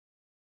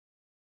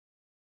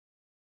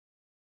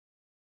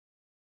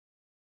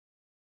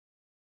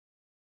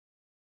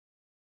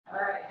All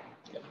right.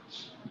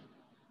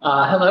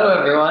 Hello,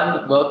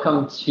 everyone.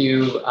 Welcome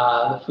to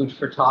the Food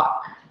for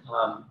Talk.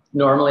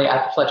 Normally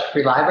at the Fletcher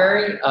Free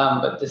Library,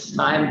 but this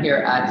time here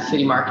at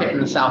City Market in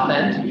the South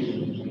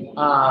End.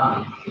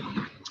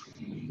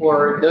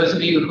 For those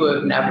of you who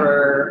have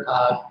never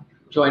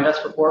joined us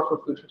before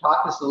for Food for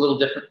Talk, this is a little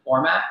different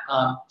format.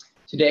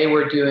 Today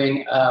we're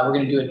going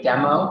to do a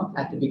demo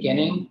at the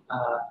beginning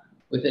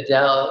with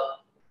Adele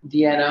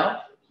Dienno,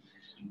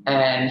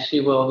 and she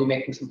will be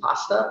making some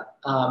pasta.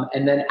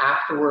 And then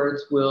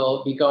afterwards,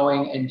 we'll be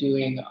going and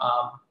doing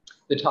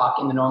the talk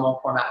in the normal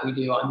format we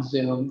do on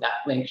Zoom.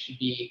 That link should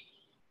be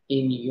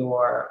in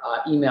your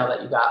email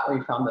that you got where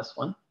you found this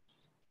one.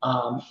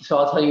 So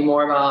I'll tell you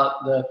more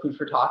about the Food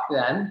for Talk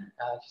then,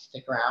 just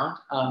stick around.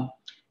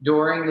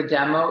 During the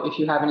demo, if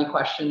you have any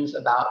questions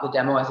about the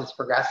demo as it's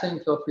progressing,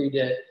 feel free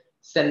to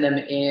send them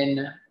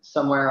in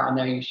somewhere on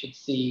there. You should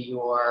see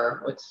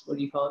your, what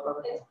do you call it,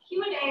 Robert? It's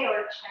Q&A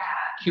or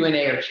chat.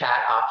 Q&A or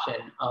chat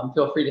option.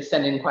 Feel free to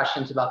send in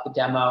questions about the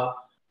demo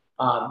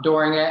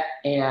during it,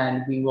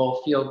 and we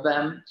will field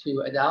them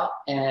to Adele.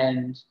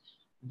 And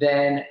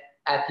then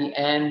at the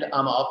end,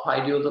 I'll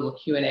probably do a little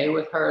Q&A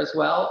with her as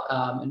well,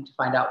 and to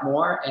find out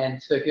more.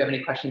 And so if you have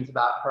any questions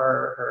about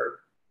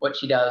her what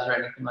she does or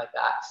anything like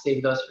that,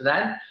 save those for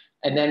then.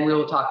 And then we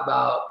will talk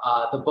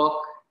about the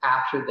book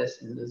after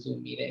this in the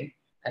Zoom meeting,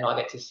 and I'll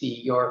get to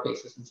see your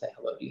faces and say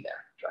hello to you there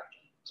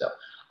directly. So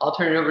I'll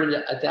turn it over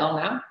to Adele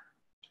now.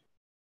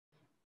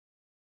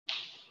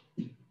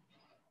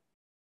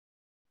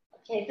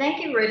 Okay,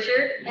 thank you,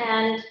 Richard,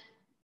 and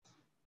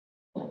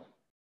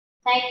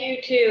thank you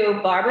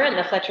to Barbara and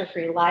the Fletcher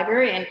Free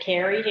Library and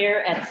Carrie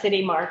here at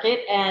City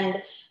Market.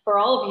 And for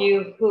all of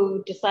you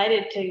who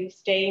decided to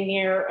stay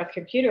near a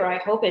computer, I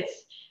hope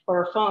it's,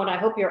 or a phone, I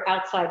hope you're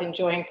outside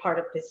enjoying part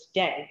of this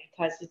day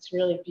because it's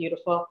really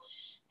beautiful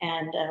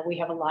and we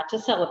have a lot to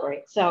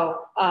celebrate. So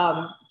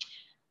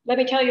let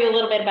me tell you a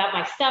little bit about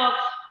myself.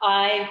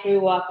 I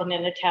grew up in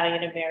an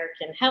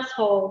Italian-American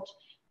household,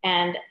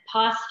 and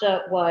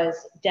pasta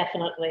was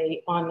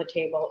definitely on the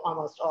table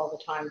almost all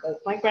the time. Both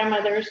my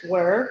grandmothers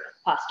were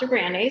Pasta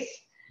Grannies,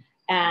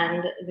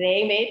 and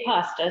they made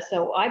pasta.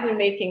 So I've been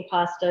making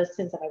pasta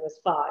since I was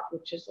 5,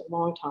 which is a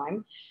long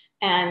time.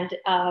 And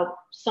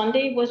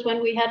Sunday was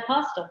when we had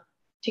pasta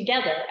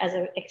together as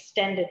an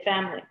extended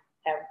family.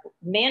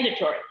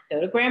 Mandatory.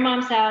 Go to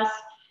grandmom's house,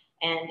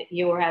 and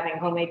you were having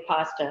homemade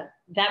pasta.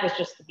 That was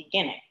just the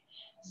beginning.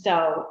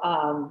 So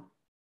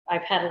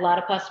I've had a lot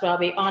of pasta, but I'll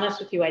be honest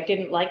with you, I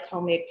didn't like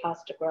homemade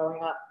pasta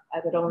growing up. I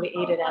would only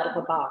eat it out of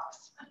a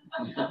box.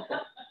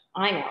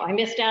 I know, I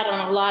missed out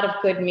on a lot of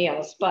good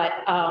meals, but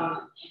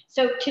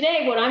so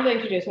today what I'm going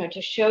to do is I'm going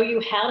to show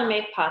you how to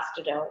make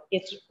pasta dough.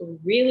 It's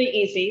really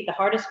easy. The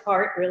hardest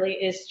part really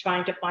is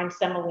trying to find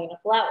semolina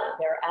flour.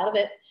 They're out of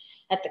it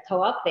at the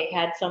co-op. They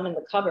had some in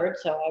the cupboard,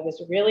 so I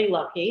was really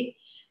lucky.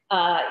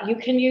 You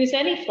can use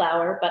any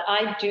flour, but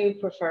I do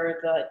prefer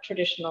the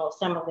traditional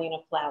semolina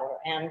flour,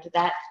 and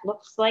that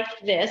looks like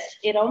this.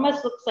 It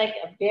almost looks like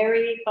a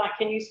very fine,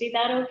 can you see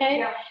that okay?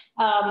 Yeah.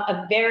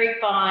 A very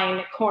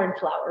fine corn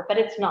flour, but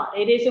it's not.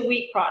 It is a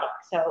wheat product,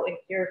 so if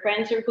your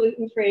friends are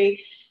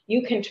gluten-free,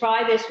 you can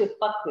try this with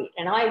buckwheat,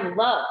 and I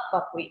love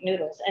buckwheat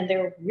noodles, and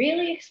they're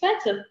really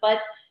expensive, but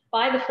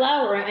buy the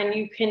flour and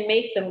you can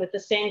make them with the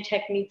same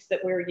techniques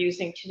that we're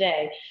using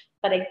today.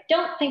 But I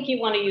don't think you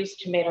want to use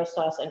tomato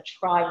sauce and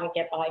try and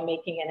get by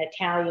making an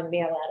Italian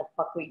meal out of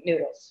buckwheat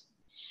noodles.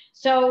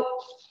 So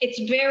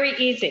it's very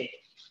easy.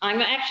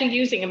 I'm actually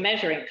using a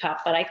measuring cup,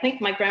 but I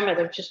think my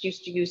grandmother just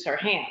used to use her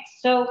hands.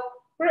 So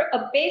for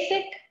a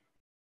basic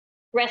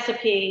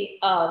recipe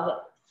of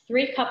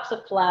 3 cups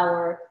of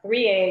flour,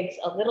 3 eggs,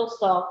 a little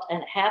salt,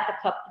 and ½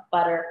 a cup of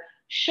butter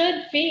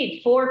should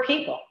feed 4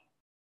 people.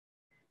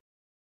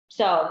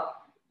 So,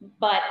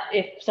 but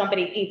if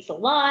somebody eats a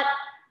lot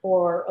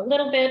or a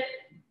little bit,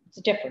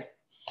 it's different.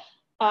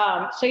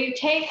 So you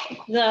take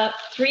the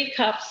 3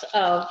 cups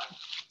of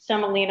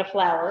semolina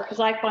flour,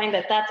 because I find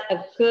that that's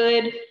a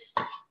good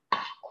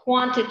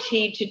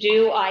quantity to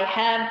do. I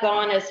have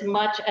gone as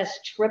much as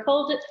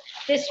tripled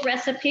this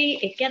recipe.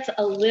 It gets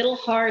a little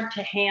hard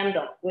to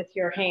handle with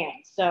your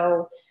hands.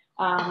 So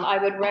I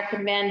would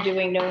recommend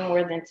doing no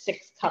more than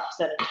 6 cups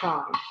at a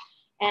time.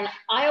 And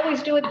I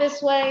always do it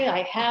this way.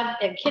 I have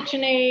a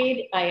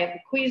KitchenAid, I have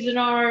a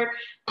Cuisinart,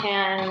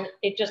 and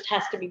it just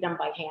has to be done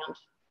by hand,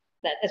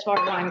 that, as far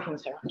as I'm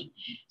concerned.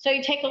 So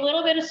you take a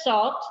little bit of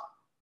salt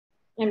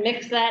and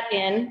mix that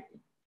in.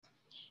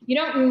 You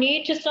don't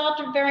need to salt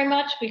it very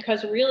much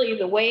because really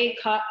the way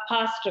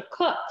pasta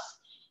cooks,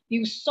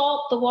 you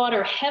salt the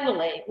water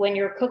heavily when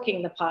you're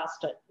cooking the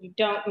pasta. You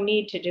don't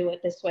need to do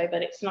it this way,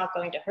 but it's not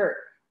going to hurt.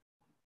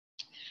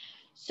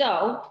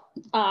 So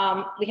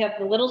we have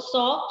the little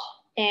salt.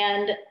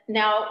 And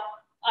now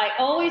I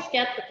always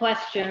get the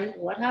question,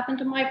 what happened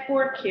to my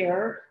fork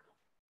here?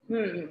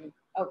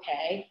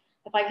 Okay,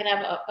 if I can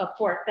have a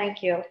fork,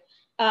 thank you.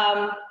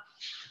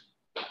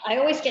 I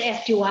always get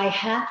asked, do I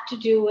have to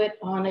do it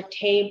on a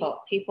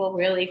table? People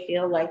really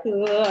feel like,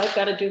 oh, I've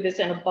got to do this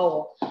in a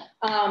bowl.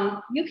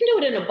 You can do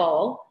it in a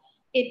bowl.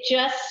 It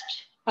just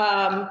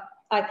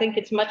I think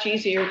it's much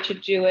easier to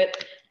do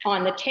it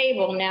on the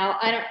table. Now,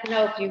 I don't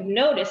know if you've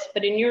noticed,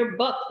 but in your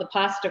book, the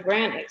Pasta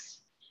Grannies,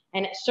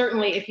 and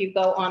certainly if you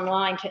go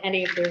online to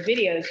any of their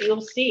videos,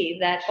 you'll see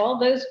that all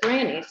those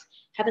grannies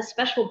have a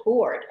special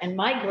board, and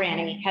my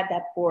granny had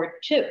that board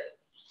too.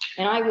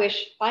 And I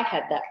wish I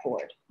had that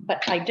board,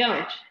 but I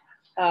don't.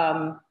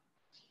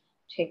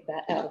 Take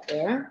that out of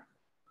there.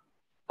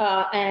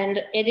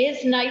 And it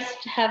is nice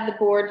to have the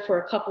board for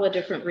a couple of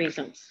different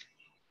reasons.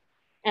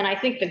 And I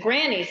think the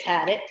grannies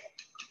had it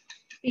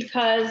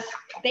because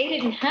they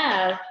didn't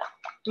have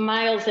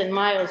miles and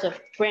miles of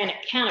granite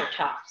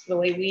countertops the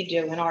way we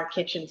do in our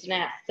kitchens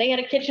now. They had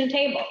a kitchen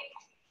table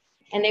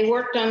and they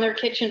worked on their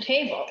kitchen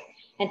table.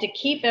 And to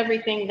keep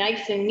everything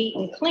nice and neat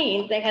and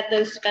clean, they had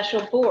those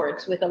special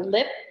boards with a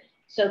lip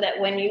so that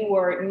when you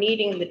were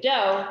kneading the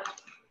dough,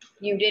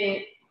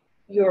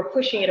 you were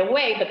pushing it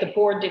away, but the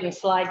board didn't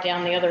slide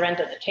down the other end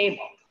of the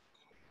table.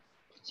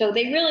 So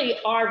they really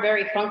are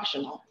very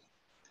functional.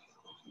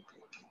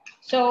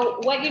 So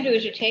what you do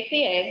is you take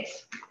the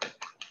eggs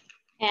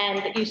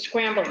and you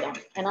scramble them.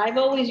 And I've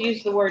always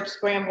used the word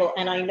scramble,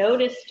 and I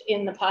noticed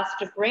in the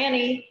Pasta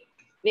Granny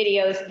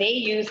videos, they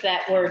use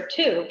that word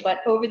too.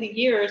 But over the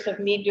years of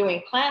me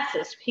doing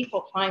classes,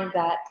 people find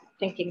that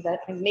thinking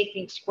that I'm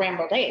making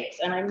scrambled eggs,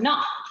 and I'm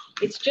not.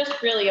 It's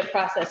just really a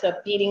process of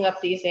beating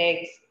up these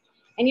eggs.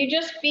 And you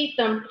just beat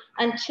them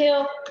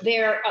until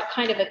they're a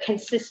kind of a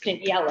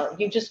consistent yellow.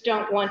 You just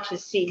don't want to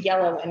see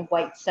yellow and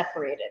white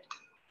separated.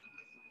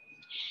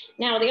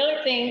 Now, the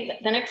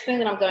next thing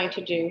that I'm going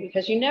to do,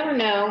 because you never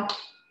know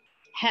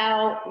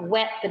how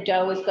wet the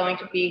dough is going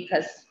to be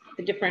because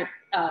the different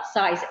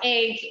size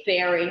eggs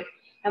vary,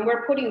 and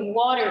we're putting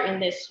water in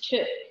this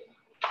too.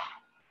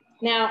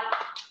 Now,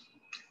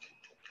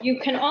 you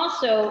can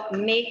also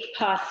make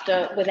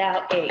pasta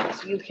without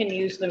eggs. You can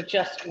use them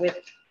just with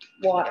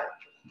water.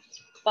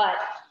 But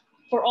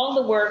for all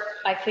the work,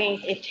 I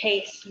think it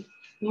tastes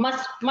much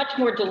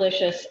more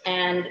delicious,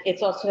 and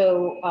it's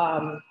also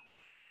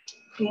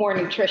more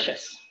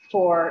nutritious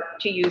to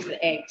use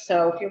the egg.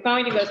 So if you're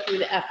going to go through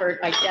the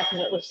effort, I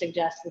definitely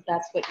suggest that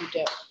that's what you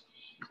do.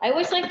 I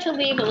always like to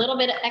leave a little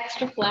bit of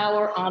extra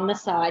flour on the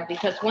side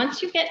because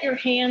once you get your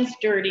hands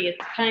dirty,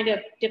 it's kind of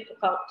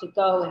difficult to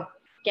go and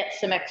get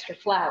some extra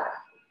flour.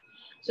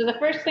 So the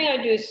first thing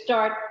I do is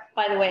start,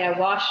 by the way, I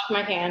washed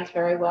my hands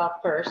very well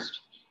first.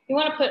 You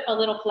want to put a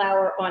little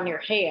flour on your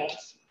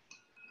hands.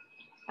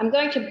 I'm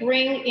going to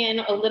bring in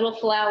a little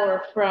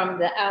flour from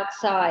the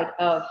outside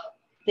of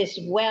this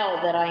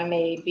well that I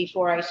made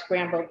before I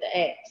scrambled the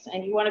eggs.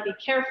 And you want to be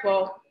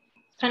careful,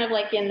 kind of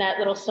like in that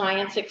little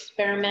science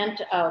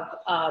experiment of,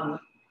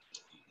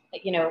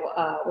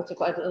 what's it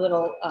called, a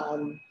little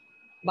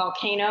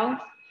volcano.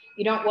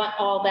 You don't want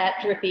all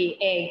that drippy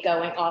egg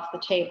going off the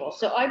table.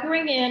 So I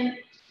bring in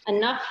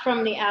enough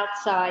from the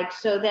outside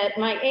so that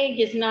my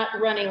egg is not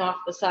running off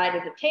the side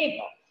of the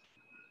table.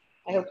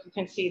 I hope you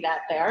can see that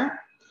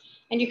there.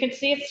 And you can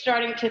see it's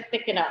starting to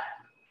thicken up.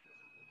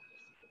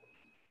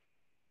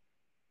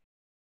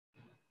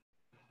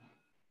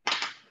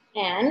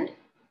 And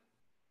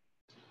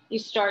you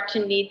start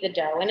to knead the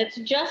dough. And it's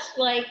just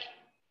like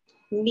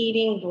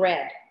kneading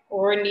bread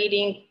or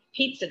kneading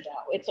pizza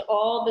dough. It's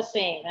all the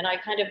same. And I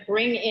kind of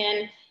bring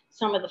in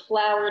some of the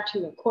flour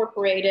to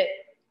incorporate it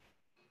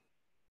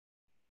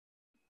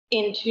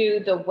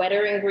into the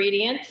wetter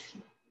ingredients.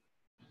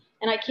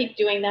 And I keep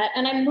doing that.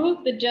 And I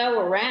move the dough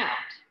around.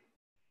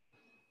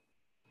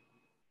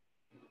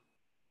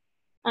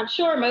 I'm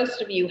sure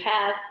most of you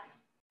have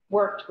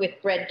worked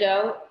with bread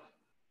dough.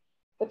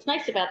 What's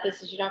nice about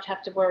this is you don't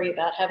have to worry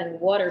about having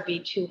water be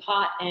too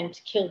hot and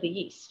kill the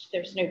yeast.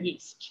 There's no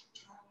yeast.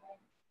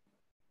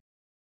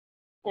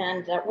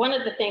 And one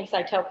of the things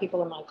I tell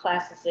people in my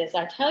classes is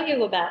I tell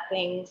you about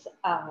things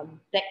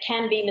that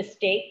can be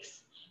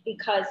mistakes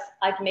because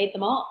I've made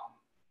them all.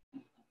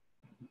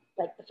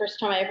 Like the first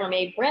time I ever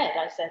made bread,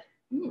 I said,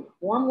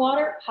 warm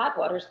water, hot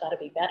water's gotta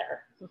be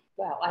better.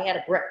 Well, I had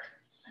a brick.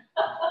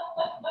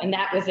 And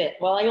that was it.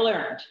 Well, I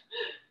learned.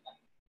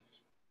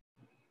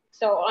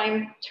 So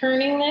I'm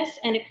turning this,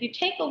 and if you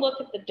take a look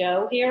at the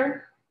dough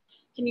here,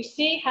 can you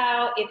see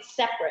how it's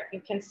separate?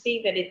 You can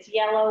see that it's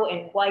yellow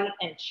and white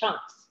and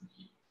chunks.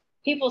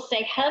 People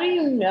say, how do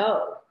you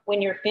know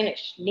when you're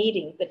finished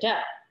kneading the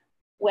dough?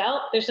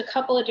 Well, there's a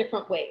couple of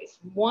different ways.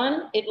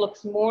 One, it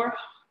looks more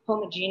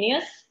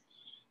homogeneous.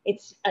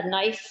 It's a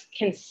nice,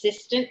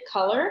 consistent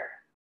color,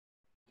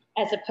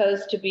 as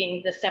opposed to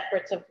being the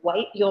separates of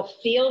white. You'll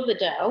feel the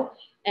dough,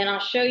 and I'll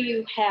show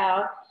you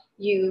how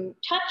you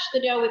touch the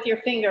dough with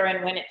your finger,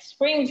 and when it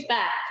springs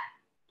back,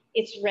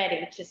 it's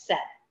ready to set.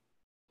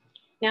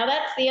 Now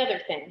that's the other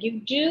thing.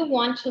 You do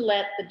want to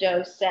let the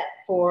dough set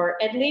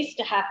for at least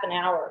a half an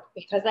hour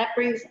because that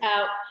brings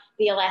out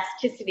the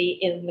elasticity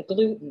in the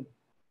gluten.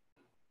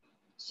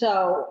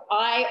 So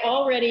I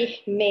already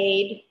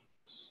made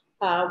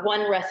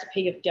one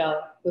recipe of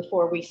dough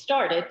before we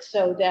started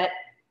so that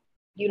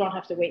you don't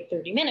have to wait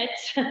 30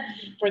 minutes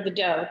for the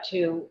dough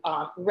to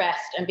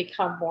rest and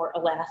become more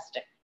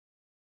elastic.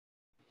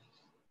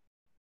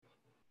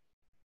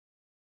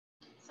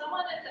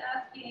 Someone is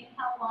asking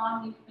how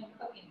long you've been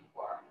cooking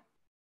for.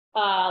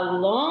 A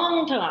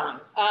long time.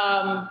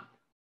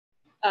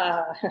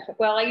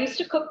 Well, I used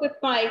to cook with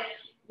my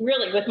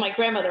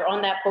grandmother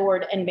on that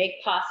board and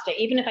make pasta.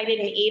 Even if I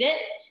didn't eat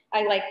it,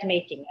 I liked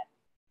making it.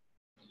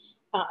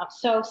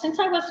 So since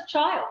I was a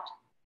child,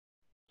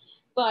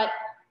 but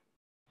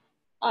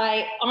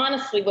I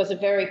honestly was a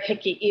very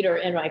picky eater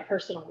in my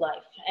personal life.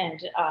 And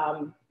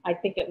I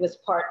think it was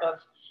part of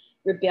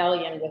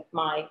rebellion with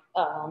my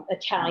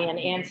Italian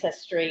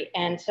ancestry.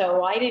 And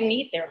so I didn't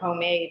eat their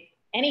homemade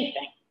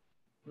anything.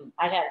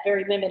 I had a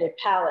very limited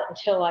palate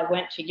until I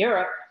went to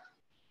Europe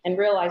and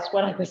realized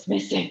what I was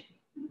missing.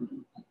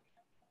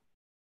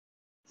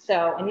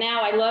 So, and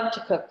now I love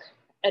to cook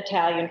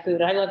Italian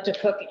food. I love to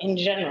cook in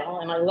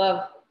general, and I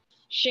love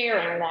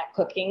sharing that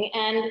cooking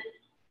and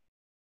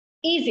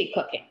easy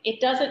cooking.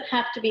 It doesn't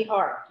have to be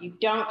hard. You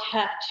don't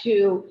have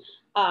to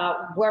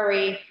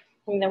worry.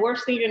 I mean, the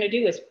worst thing you're going to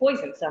do is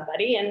poison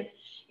somebody. And,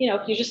 you know,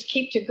 if you just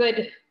keep to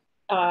good,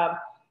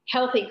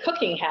 healthy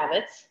cooking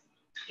habits,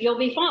 you'll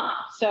be fine.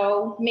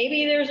 So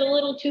maybe there's a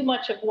little too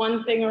much of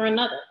one thing or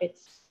another.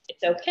 It's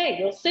okay.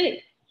 We'll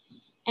see.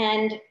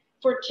 And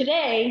for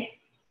today,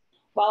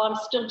 while I'm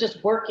still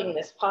just working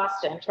this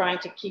pasta and trying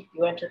to keep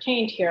you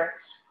entertained here,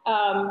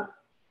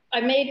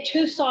 I made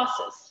 2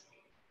 sauces.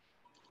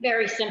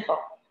 Very simple.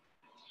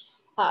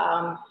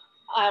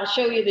 I'll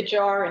show you the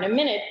jar in a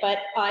minute, but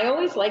I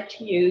always like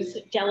to use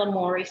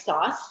Delamore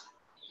sauce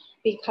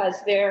because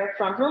they're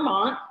from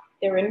Vermont.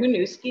 They're in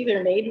Winooski.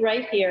 They're made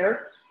right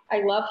here.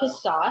 I love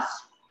his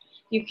sauce.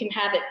 You can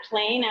have it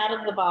plain out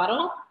of the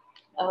bottle.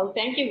 Oh,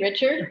 thank you,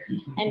 Richard.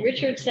 And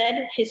Richard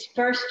said his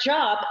first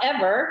job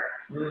ever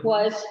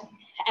was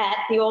at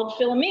the old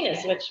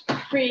Philomena's, which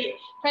the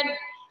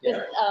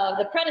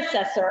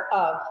predecessor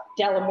of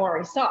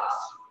Delamore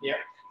sauce. Yeah.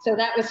 So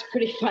that was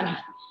pretty funny.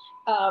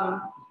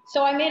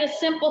 So I made a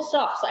simple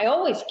sauce. I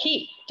always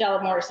keep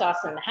Delamore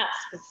sauce in the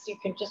house because you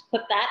can just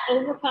put that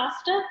over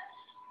pasta.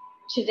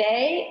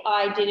 Today,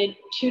 I did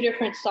 2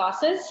 different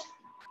sauces,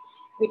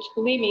 which,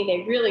 believe me,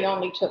 they really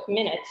only took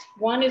minutes.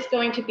 One is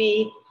going to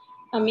be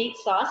a meat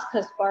sauce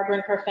because Barbara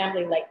and her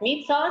family like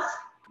meat sauce.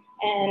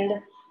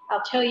 And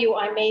I'll tell you,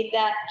 I made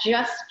that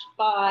just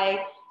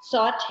by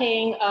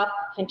sauteing up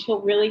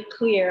until really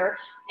clear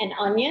an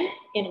onion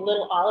in a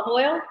little olive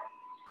oil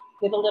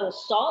with a little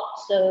salt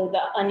so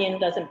the onion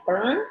doesn't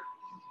burn.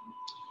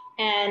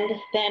 And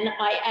then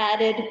I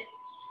added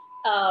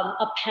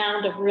a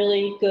pound of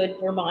really good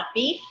Vermont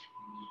beef,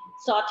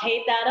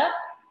 sauteed that up,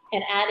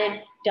 and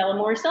added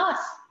Delamore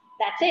sauce.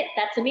 That's it.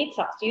 That's a meat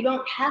sauce. You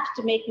don't have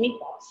to make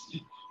meatballs,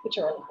 which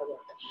are a lot of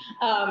work.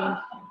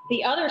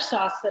 The other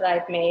sauce that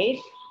I've made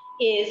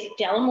is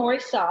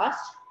Delamore sauce.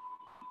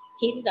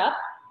 Heat it up,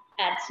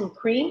 add some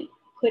cream,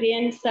 put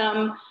in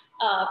some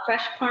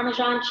fresh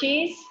Parmesan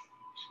cheese.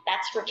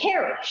 That's for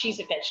Carrie. She's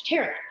a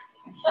vegetarian.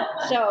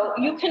 So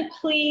you can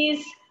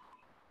please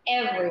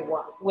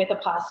everyone with a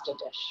pasta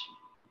dish.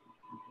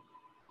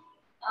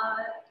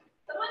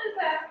 Someone is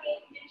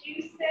asking, did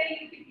you say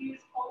you could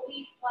use whole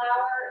wheat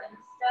flour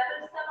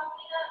instead of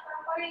semolina or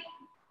white?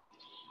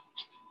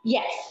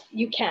 Yes,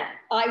 you can.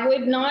 I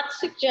would not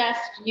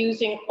suggest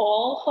using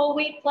all whole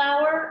wheat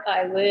flour.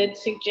 I would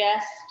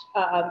suggest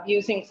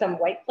using some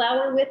white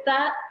flour with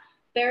that.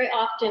 Very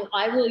often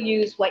I will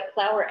use white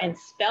flour and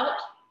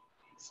spelt.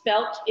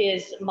 Spelt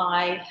is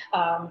my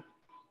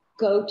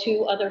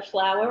go-to other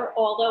flour,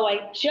 although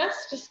I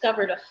just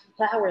discovered a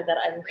flour that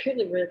I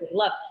really, really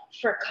love,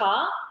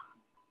 fricas,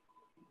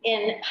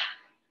 and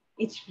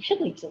it's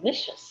really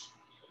delicious.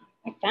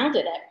 I found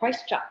it at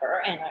Price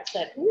Chopper, and I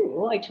said,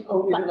 ooh, I took a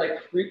is it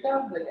like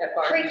Frika? Like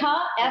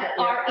Fricas,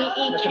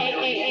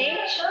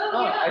 F-R-E-E-K-A-H.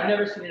 Oh, I've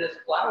never seen it as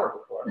flour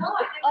before. No,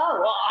 Oh,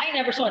 well, I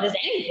never saw it as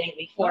anything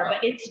before,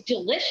 but it's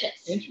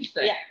delicious.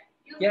 Interesting. Yeah.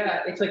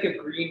 Yeah, it's like a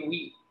green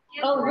wheat.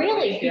 Oh,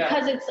 really? Yeah.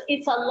 Because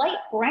it's a light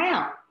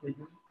brown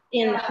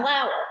in the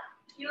flour.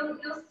 You'll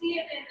see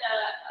it in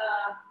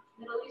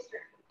Middle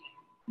Eastern cooking.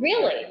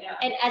 Really? Yeah.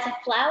 And as a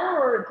flour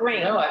or a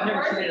grain? No, I've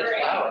never seen it as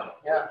flour.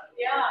 Yeah.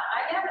 Yeah,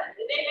 I haven't.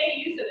 They may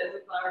use it as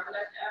a flour, but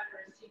I've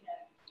never seen it.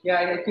 Yeah,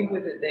 I think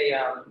with it they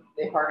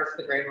harvest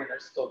the grain when they're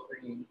still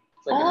green.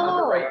 It's like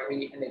another ripe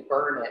wheat, and they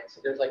burn it, so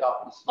there's like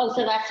all these. Oh,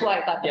 so that's why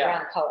I got the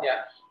brown color.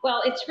 Yeah.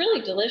 Well, it's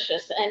really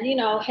delicious, and you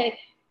know, hey,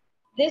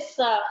 this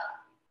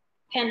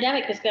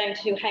pandemic is going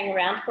to hang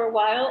around for a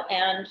while,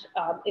 and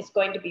it's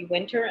going to be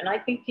winter, and I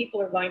think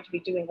people are going to be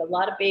doing a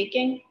lot of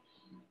baking.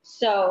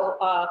 So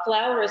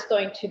flour is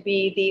going to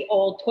be the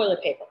old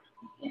toilet paper.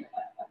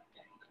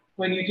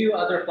 When you do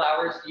other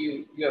flours, do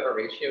you have a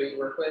ratio you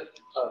work with?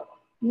 Oh.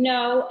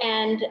 No,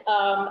 and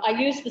I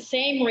use the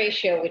same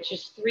ratio, which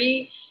is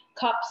 3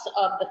 cups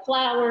of the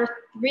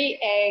flour, 3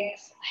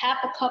 eggs,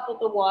 half a cup of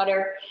the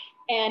water,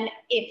 and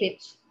if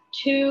it's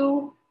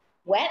too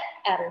wet,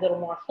 add a little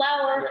more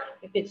flour. Yeah.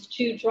 If it's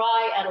too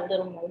dry, add a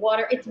little more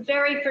water. It's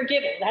very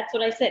forgiving. That's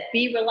what I said.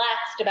 Be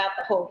relaxed about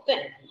the whole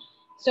thing.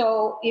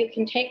 So you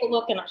can take a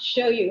look, and I'll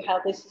show you how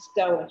this is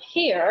going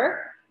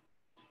here.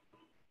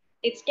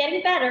 It's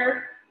getting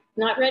better.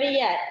 Not ready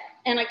yet.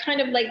 and I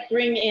kind of like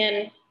bring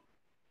in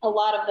a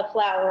lot of the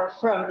flour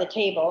from the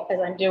table as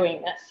I'm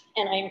doing this.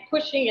 And I'm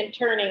pushing and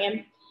turning.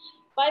 And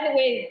by the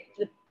way,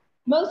 the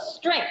most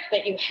strength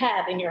that you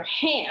have in your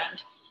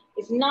hand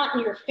is not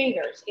in your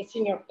fingers, it's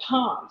in your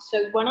palm.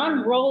 So when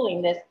I'm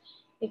rolling this,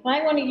 if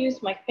I want to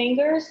use my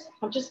fingers,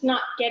 I'm just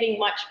not getting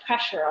much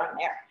pressure on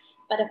there.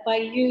 But if I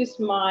use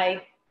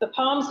the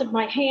palms of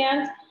my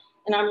hands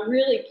and I'm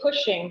really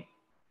pushing,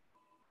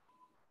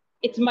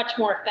 it's much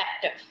more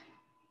effective.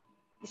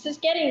 This is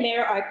getting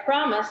there, I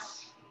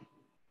promise.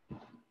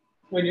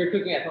 When you're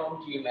cooking at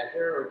home, do you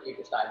measure or do you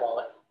just eyeball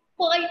it?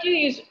 Well, I do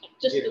use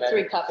just the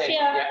 3 cups,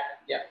 yeah.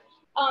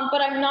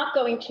 But I'm not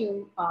going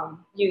to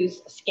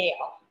use a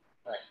scale.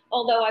 Right.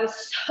 Although I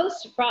was so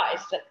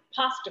surprised that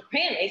Pasta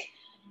Grannies,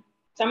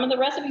 some of the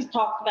recipes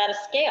talked about a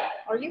scale.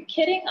 Are you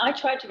kidding? I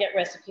tried to get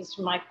recipes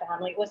from my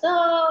family. It was,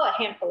 a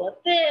handful of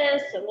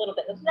this, a little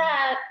bit of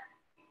that.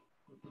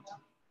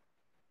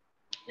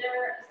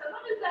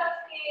 Someone is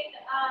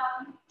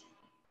asking,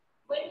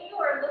 when you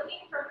are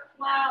looking for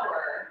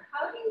flour,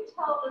 how do you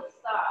tell the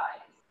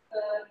size?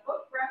 The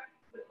book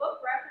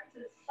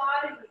references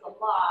sizes a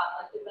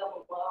lot, like the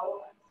double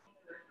low I'm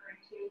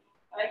referring to,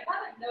 but I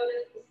haven't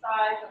noticed the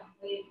size on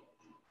labels.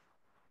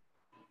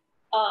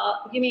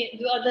 You mean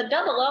the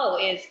double O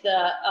is it's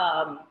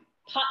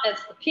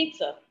the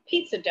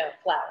pizza dough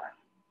flour,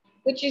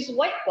 which is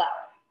white flour.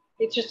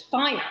 It's just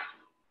finer.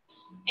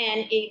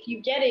 And if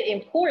you get it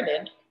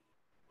imported,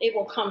 it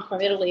will come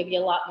from Italy and be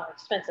a lot more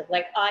expensive.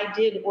 Like I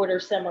did order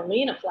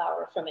semolina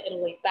flour from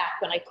Italy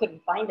back when I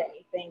couldn't find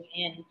anything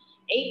in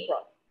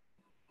April.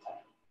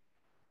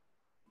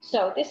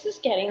 So this is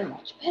getting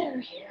much better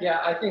here.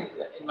 Yeah, I think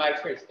that in my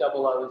experience,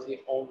 double O is the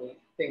only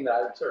thing that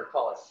I would sort of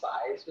call a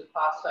size with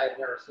pasta. I've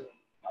never seen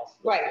else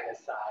listed as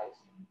size.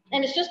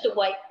 And it's just a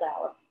white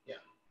flour. Yeah.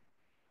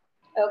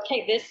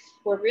 Okay,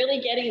 we're really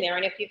getting there.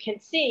 And if you can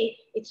see,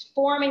 it's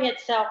forming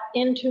itself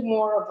into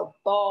more of a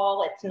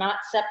ball. It's not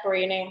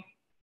separating.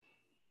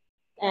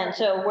 And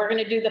so we're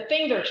going to do the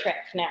finger trick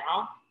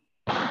now,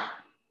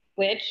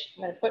 which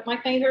I'm going to put my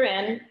finger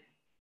in.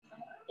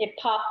 It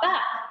popped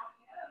back.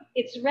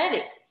 It's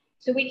ready.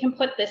 So we can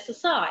put this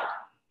aside.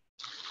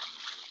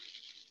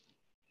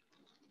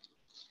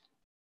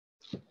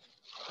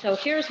 So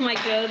here's my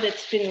dough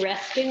that's been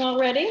resting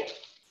already.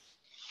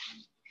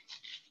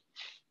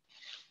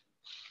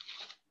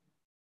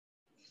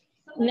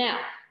 Now.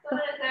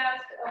 Someone has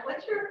asked,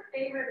 what's your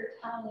favorite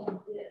Italian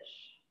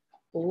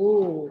dish?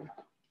 Ooh.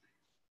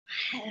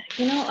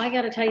 You know, I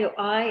got to tell you,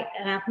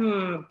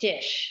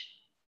 dish.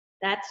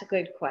 That's a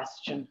good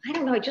question. I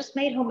don't know. I just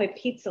made homemade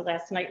pizza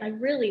last night. I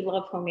really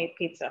love homemade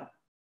pizza.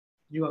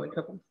 You want me to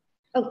cook them?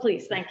 Oh,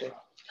 please. Thank you.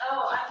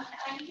 Oh,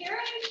 I'm hearing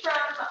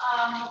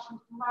from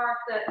Mark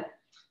that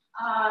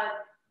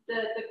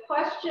the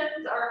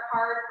questions are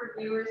hard for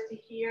viewers to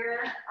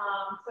hear.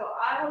 So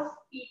I will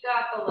speak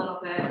up a little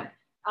bit.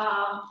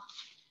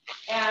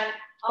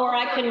 Or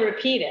I can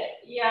repeat it.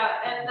 Yeah,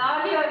 and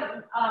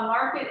Nadia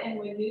Market in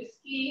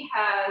Winooski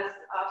has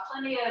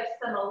plenty of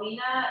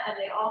semolina, and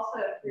they also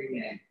have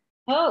pre-made.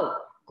 Oh,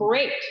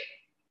 great.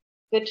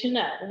 Good to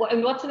know.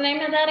 What's the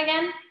name of that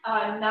again?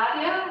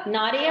 Nadia.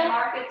 Nadia?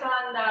 Market's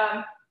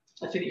on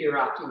That's an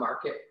Iraqi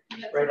market,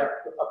 right up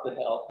the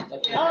hill.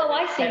 Oh,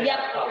 I see. Yep.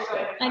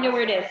 I know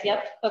where it is.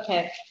 Yep.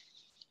 Okay.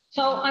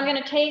 So I'm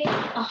going to take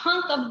a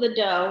hunk of the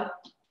dough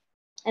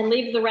and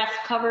leave the rest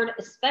covered,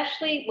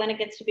 especially when it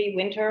gets to be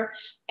winter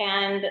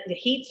and the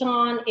heat's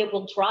on. It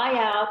will dry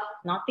out,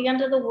 not the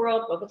end of the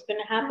world, but what's going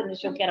to happen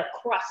is you'll get a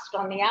crust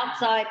on the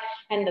outside,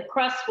 and the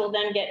crust will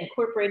then get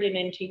incorporated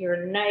into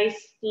your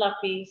nice,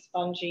 fluffy,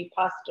 spongy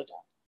pasta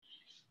dough.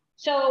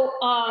 So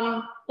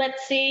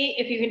let's see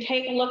if you can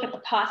take a look at the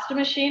pasta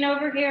machine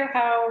over here.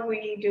 How are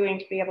we doing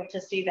to be able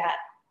to see that?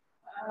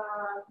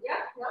 Yeah,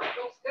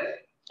 looks good.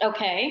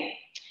 Okay,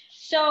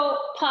 so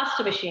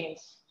pasta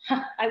machines.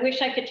 I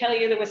wish I could tell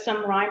you there was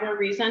some rhyme or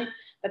reason,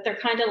 but they're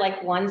kind of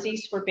like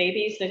onesies for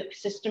babies. The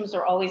systems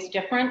are always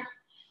different.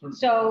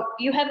 So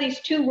you have these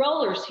 2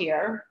 rollers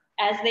here.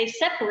 As they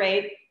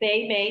separate,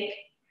 they make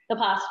the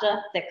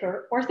pasta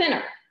thicker or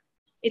thinner.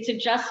 It's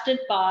adjusted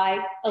by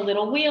a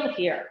little wheel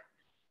here.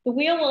 The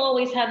wheel will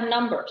always have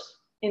numbers.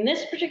 In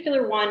this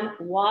particular one,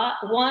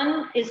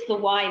 1 is the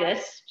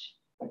widest.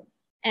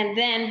 And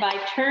then by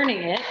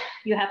turning it,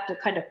 you have to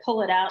kind of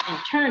pull it out and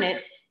turn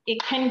it. It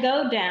can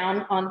go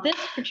down on this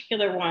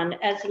particular one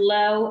as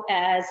low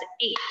as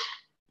 8.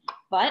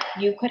 But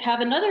you could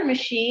have another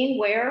machine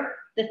where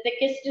the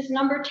thickest is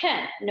number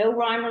 10. No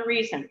rhyme or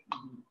reason.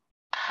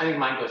 I think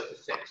mine goes to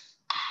 6.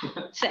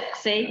 6,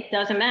 see,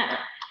 doesn't matter.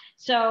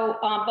 So,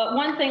 but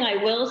one thing I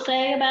will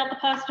say about the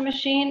pasta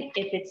machine,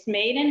 if it's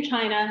made in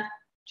China,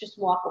 just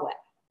walk away.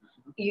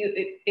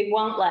 It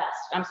won't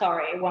last. I'm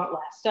sorry, it won't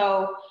last.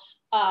 So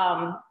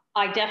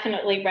I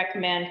definitely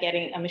recommend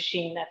getting a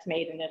machine that's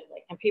made in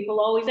Italy. And people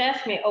always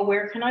ask me, oh,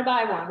 where can I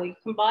buy one? Well, you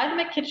can buy them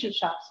at kitchen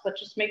shops, but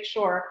just make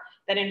sure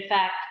that in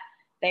fact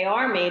they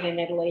are made in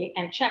Italy,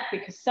 and check,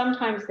 because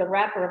sometimes the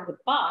wrapper of the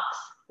box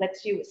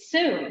lets you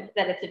assume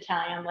that it's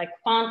Italian, like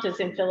Fonta's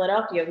in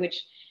Philadelphia,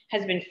 which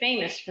has been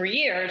famous for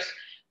years.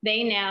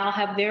 They now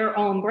have their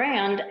own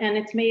brand and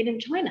it's made in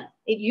China.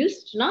 It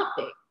used to not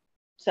be.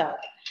 So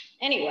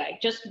anyway,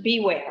 just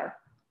beware.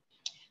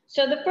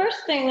 So the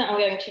first thing that I'm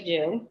going to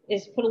do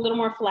is put a little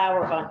more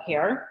flour on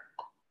here,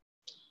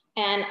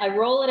 and I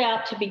roll it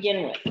out to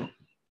begin with.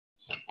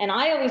 And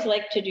I always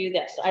like to do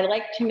this. I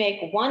like to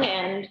make one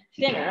end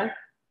thinner,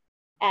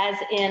 as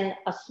in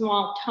a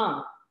small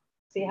tongue.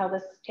 See how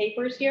this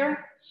tapers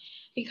here?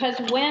 Because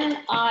when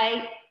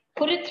I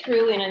put it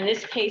through, and in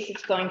this case,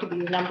 it's going to be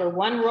number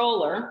 1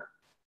 roller,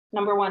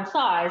 number 1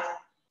 size,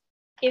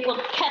 it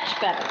will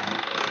catch better.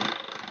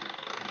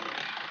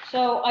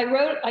 So I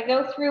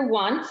go through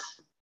once.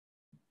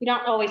 You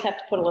don't always have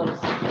to put a little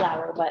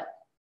flour, but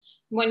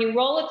when you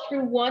roll it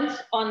through once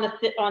on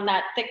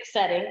that thick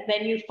setting,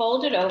 then you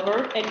fold it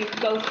over and you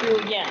go through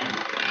again.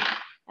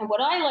 And what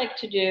I like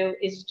to do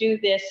is do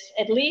this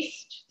at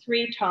least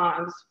 3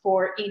 times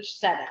for each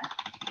setting.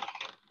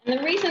 And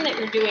the reason that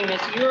you're doing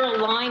this, you're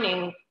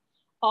aligning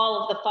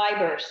all of the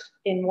fibers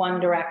in one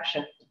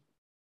direction.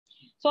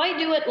 So I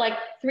do it like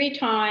 3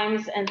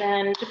 times, and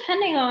then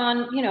depending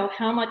on, you know,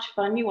 how much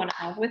fun you want to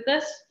have with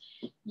this,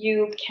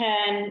 you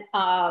can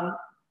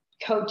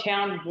go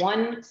down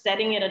 1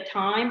 setting at a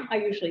time. I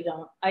usually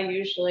don't. I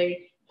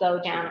usually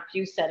go down a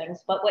few settings.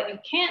 But what you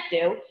can't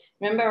do,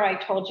 remember I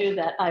told you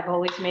that I've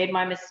always made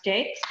my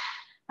mistakes?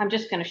 I'm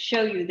just going to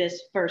show you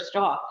this first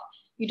off.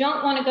 You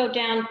don't want to go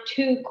down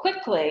too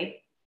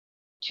quickly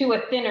to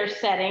a thinner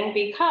setting,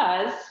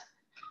 because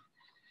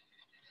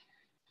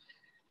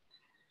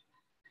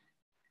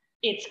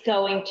it's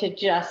going to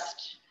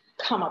just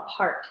come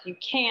apart. You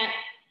can't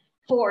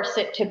force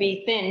it to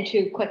be thin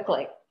too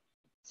quickly.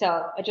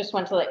 So I just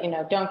want to let you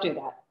know, don't do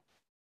that.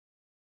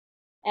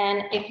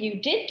 And if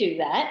you did do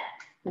that,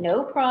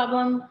 no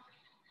problem,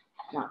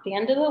 not the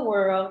end of the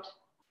world.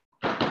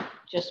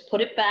 Just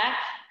put it back,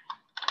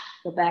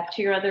 go back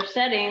to your other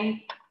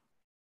setting.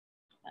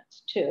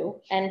 That's 2,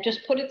 and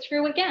just put it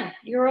through again.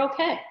 You're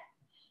okay.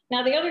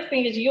 Now, the other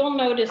thing is, you'll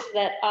notice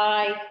that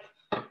I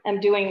am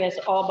doing this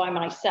all by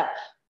myself,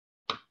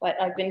 but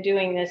I've been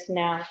doing this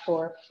now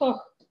for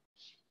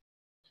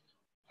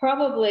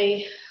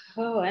probably,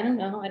 I don't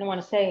know, I don't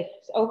want to say,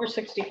 it's over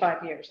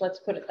 65 years. Let's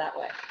put it that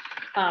way.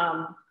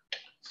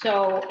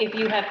 So if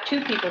you have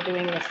 2 people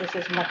doing this, this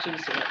is much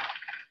easier.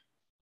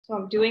 So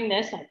I'm doing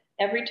this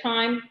every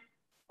time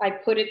I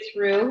put it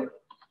through.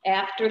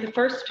 After the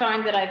first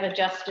time that I've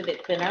adjusted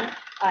it thinner,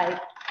 I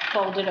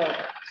fold it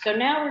over. So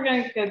now we're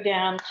going to go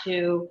down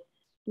to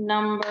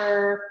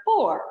number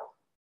 4.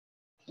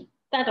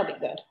 That'll be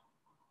good.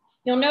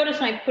 You'll notice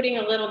I'm putting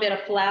a little bit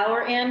of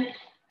flour in.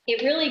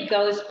 It really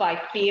goes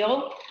by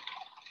feel.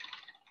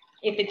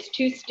 If it's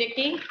too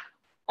sticky,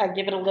 I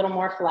give it a little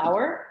more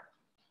flour.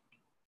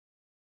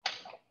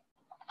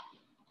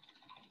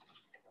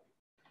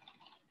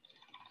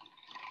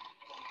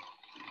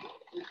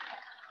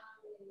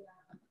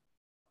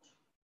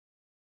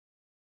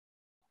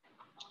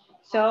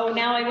 So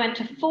now I went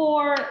to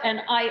 4,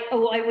 and I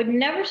would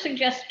never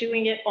suggest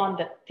doing it on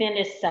the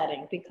thinnest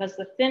setting, because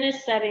the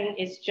thinnest setting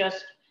is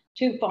just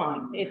too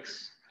fine.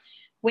 It's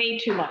way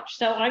too much.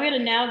 So I'm going to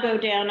now go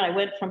down. I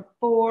went from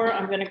 4,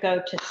 I'm going to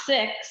go to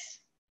 6.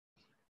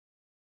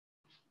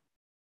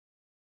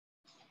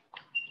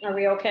 Are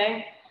we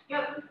okay?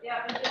 Yep, yeah,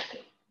 I'm just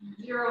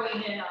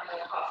zeroing in on the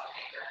pasta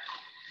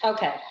maker.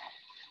 Okay.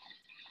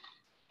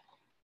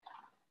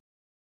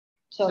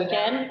 So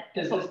again,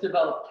 does this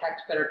develop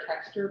better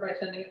texture by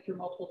sending it through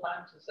multiple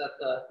times? Is that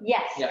the?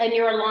 Yes, yeah. And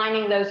you're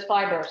aligning those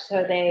fibers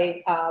so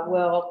they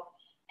will,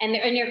 and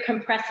you're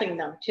compressing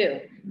them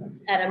too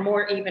at a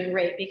more even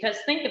rate. Because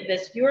think of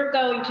this, you're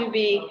going to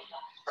be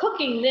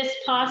cooking this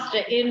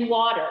pasta in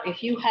water.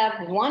 If you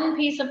have 1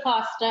 piece of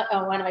pasta,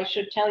 and I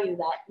should tell you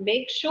that,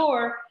 make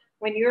sure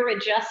when you're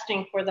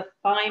adjusting for the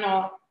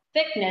final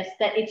thickness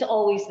that it's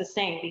always the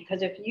same.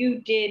 Because if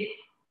you did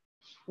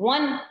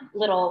 1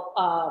 little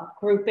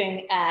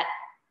grouping at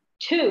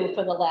 2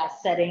 for the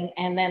last setting,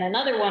 and then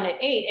another one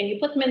at 8, and you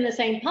put them in the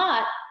same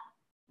pot,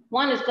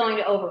 one is going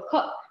to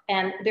overcook.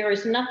 And there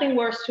is nothing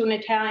worse to an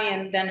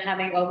Italian than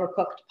having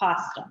overcooked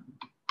pasta.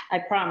 I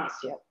promise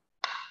you.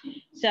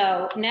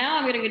 So now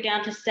I'm going to go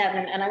down to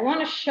 7, and I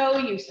want to show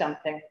you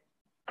something.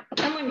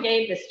 Someone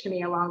gave this to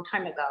me a long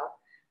time ago.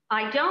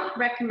 I don't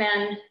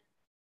recommend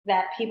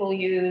that people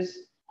use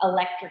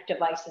electric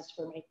devices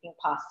for making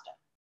pasta.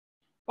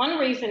 One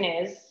reason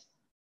is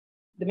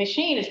the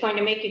machine is going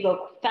to make you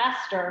go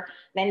faster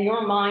than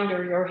your mind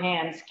or your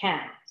hands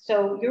can.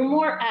 So you're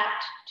more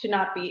apt to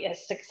not be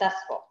as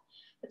successful.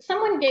 But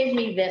someone gave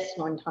me this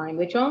one time,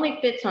 which only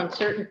fits on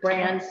certain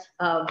brands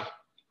of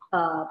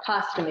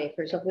pasta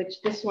makers, of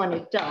which this one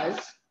it does.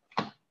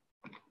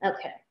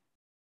 Okay.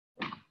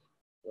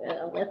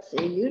 Well, let's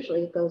see.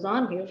 Usually it goes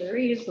on here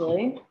very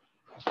easily.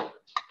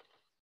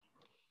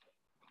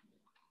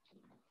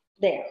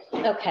 There.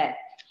 Okay.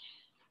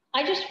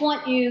 I just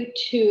want you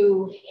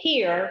to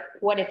hear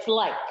what it's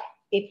like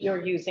if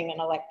you're using an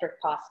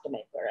electric pasta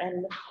maker.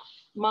 And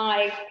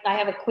I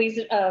have a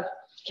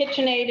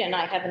KitchenAid and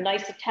I have a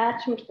nice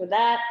attachment for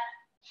that.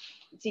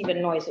 It's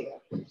even noisier.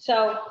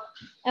 So,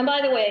 and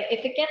by the way,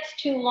 if it gets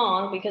too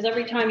long, because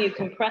every time you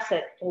compress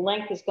it, the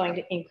length is going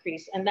to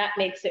increase, and that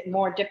makes it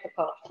more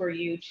difficult for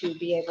you to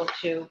be able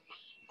to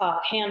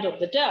handle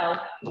the dough,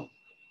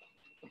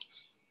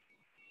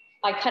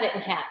 I cut it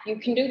in half. You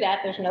can do that.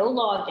 There's no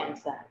law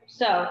against that.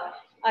 So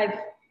I've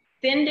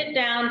thinned it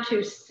down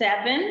to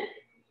 7.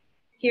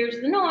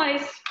 Here's the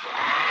noise.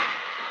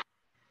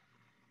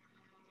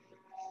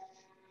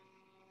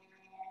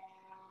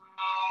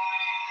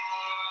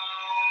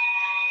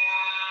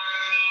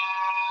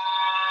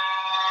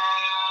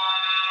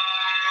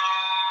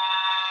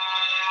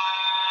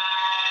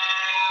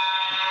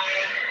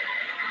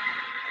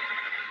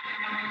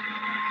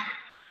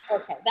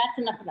 Okay, that's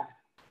enough of that.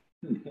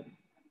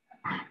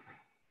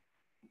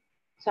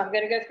 So I'm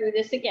going to go through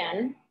this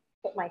again,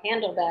 put my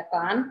handle back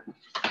on.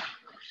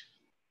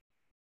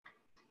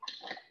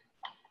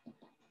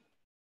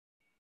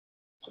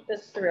 Put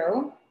this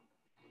through.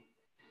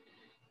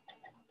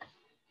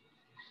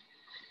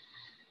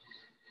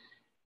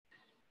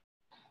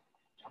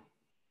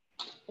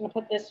 I'm going to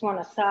put this one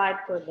aside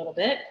for a little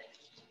bit.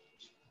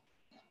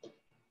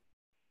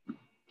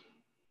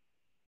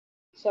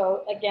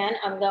 So again,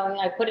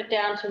 I put it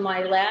down to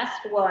my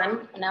last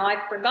one. Now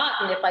I've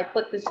forgotten if I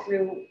put this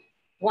through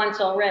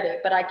once already,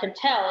 but I can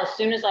tell as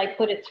soon as I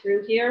put it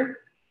through here,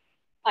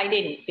 I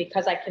didn't,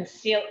 because I can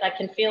feel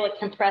it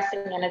compressing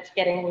and it's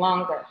getting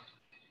longer.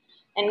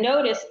 And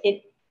notice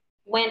it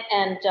went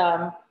and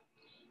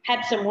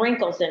had some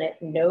wrinkles in it.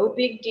 No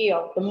big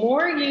deal. The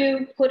more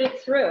you put it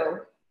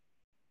through,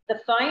 the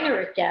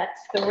finer it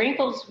gets, the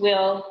wrinkles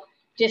will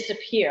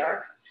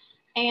disappear.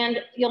 And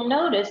you'll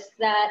notice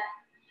that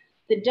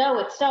the dough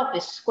itself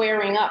is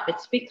squaring up.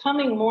 It's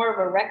becoming more of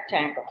a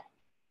rectangle.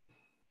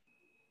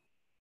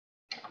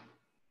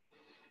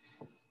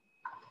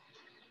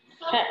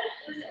 Someone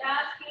is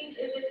asking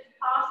if it's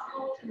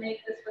possible to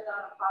make this without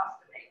a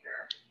pasta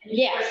maker. And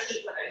you Yes.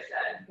 repeat what I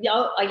said.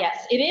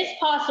 Yes, it is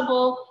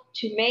possible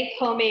to make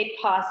homemade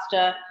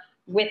pasta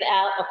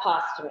without a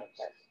pasta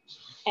maker.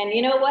 And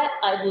you know what?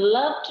 I'd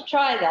love to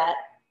try that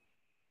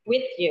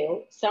with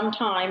you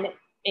sometime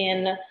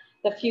in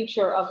the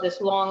future of this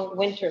long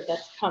winter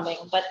that's coming,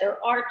 but there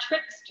are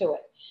tricks to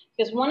it.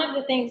 Because one of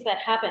the things that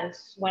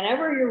happens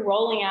whenever you're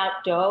rolling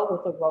out dough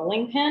with a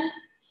rolling pin,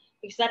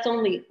 because that's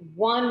only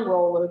one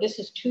roller, this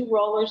is 2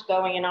 rollers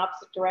going in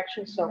opposite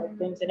directions, so it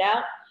thins it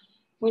out.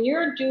 When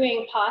you're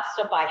doing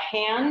pasta by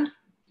hand,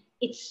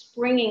 it's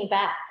springing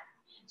back.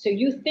 So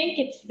you think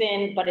it's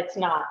thin, but it's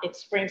not, it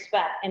springs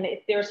back. And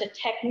there's a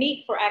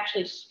technique for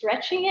actually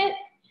stretching it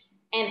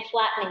and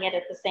flattening it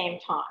at the same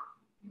time.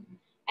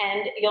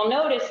 And you'll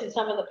notice in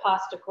some of the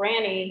Pasta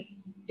Granny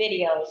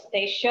videos,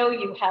 they show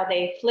you how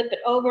they flip it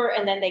over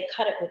and then they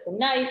cut it with a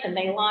knife and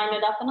they line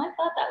it up. And I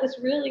thought that was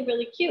really,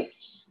 really cute.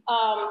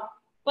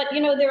 But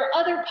you know, there are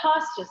other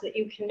pastas that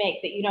you can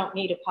make that you don't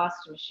need a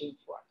pasta machine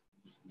for,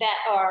 that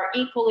are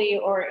equally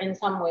or in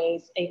some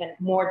ways even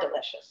more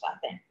delicious, I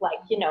think, like,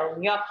 you know,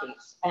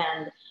 gnocchis.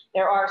 And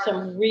there are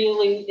some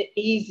really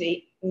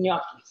easy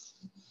gnocchis.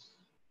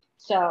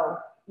 So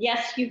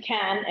yes, you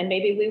can, and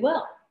maybe we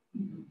will.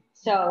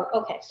 So,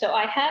 okay, so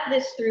I have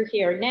this through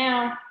here.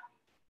 Now,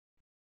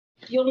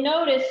 you'll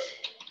notice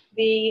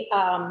the,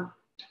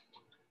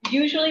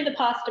 usually the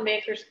pasta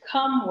makers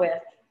come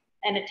with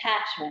an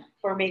attachment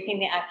for making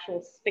the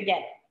actual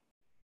spaghetti,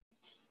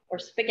 or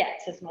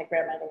spaghettis as my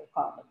grandmother would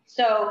call them.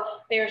 So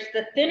there's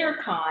the thinner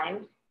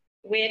kind,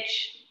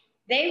 which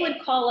they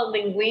would call a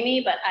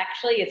linguine, but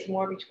actually it's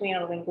more between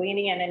a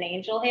linguine and an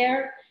angel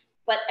hair.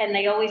 And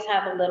they always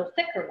have a little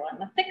thicker one.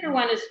 The thicker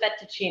one is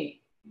fettuccine.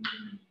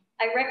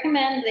 I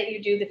recommend that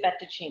you do the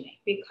fettuccine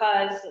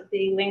because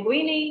the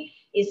linguine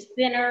is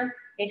thinner.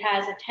 It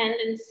has a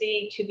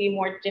tendency to be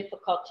more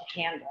difficult to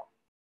handle.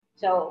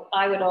 So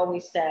I would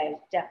always say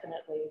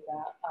definitely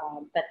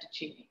the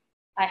fettuccine.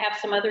 I have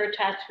some other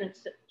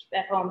attachments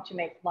at home to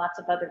make lots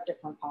of other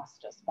different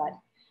pastas, but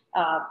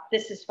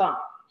this is fun.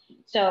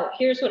 So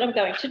here's what I'm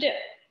going to do.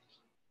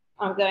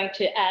 I'm going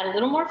to add a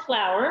little more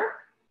flour.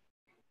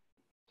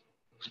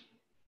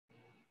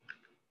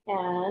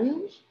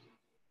 And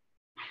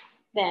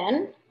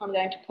then I'm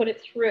going to put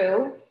it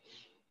through.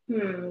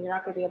 You're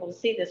not going to be able to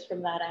see this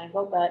from that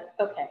angle, but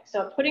okay.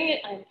 So I'm putting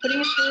it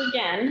through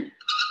again.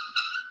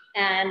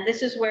 And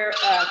this is where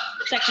a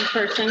second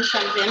person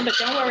comes in, but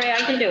don't worry, I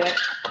can do it.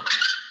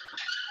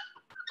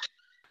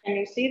 Can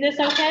you see this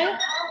okay?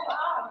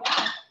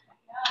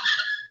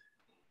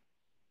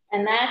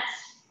 And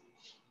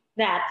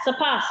that's a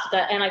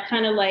pasta. And I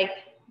kind of like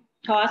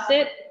toss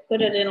it,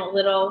 put it in a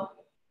little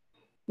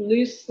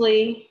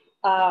loosely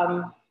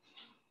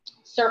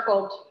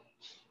circled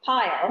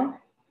pile,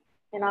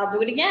 and I'll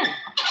do it again.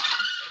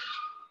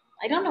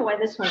 I don't know why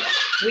this one's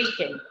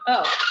squeaking.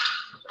 Oh,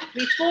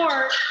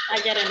 before I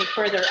get any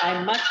further,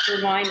 I must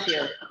remind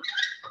you,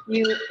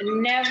 you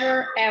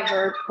never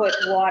ever put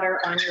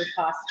water on your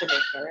pasta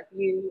maker.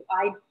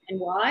 And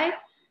why?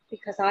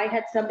 Because I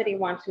had somebody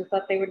once who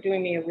thought they were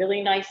doing me a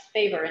really nice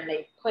favor and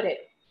they put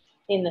it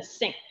in the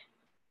sink.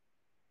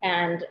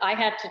 And I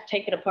had to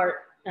take it apart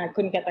and I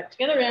couldn't get back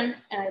together and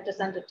I had to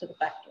send it to the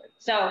factory.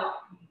 So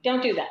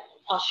don't do that.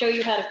 I'll show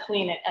you how to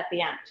clean it at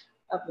the end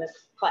of this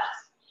class.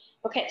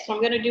 Okay, so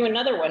I'm gonna do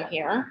another one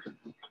here.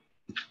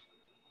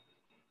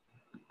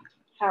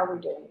 How are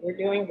we doing? We're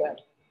doing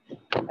good.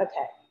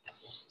 Okay,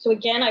 so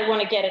again, I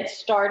wanna get it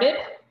started.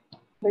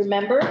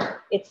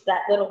 Remember, it's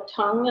that little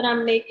tongue that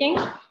I'm making.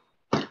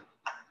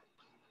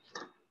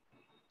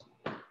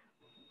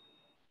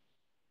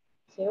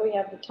 So we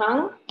have the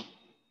tongue.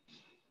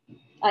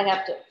 I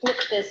have to flip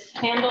this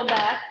handle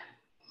back.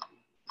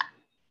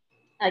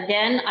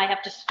 Again, I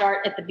have to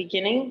start at the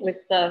beginning with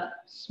the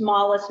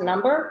smallest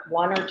number,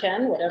 1 or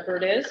 10, whatever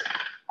it is.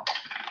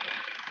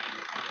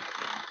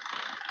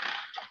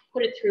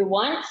 Put it through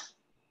once.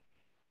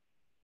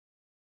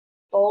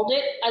 Fold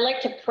it. I like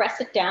to press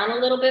it down a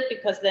little bit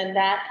because then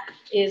that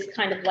is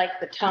kind of like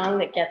the tongue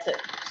that gets it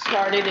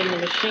started in the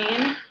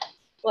machine. I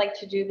like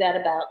to do that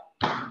about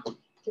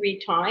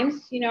 3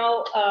 times. You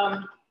know,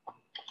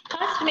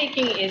 pasta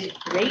making is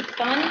great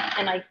fun,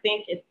 and I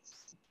think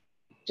it's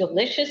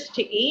delicious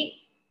to eat.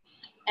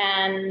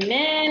 And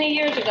many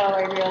years ago,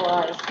 I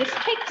realized this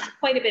takes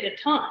quite a bit of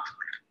time.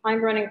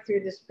 I'm running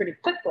through this pretty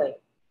quickly.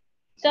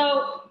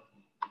 So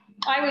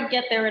I would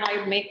get there and I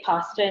would make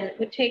pasta, and it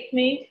would take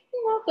me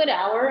a good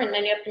hour, and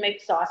then you have to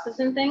make sauces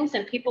and things,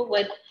 and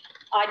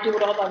I'd do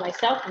it all by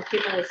myself, and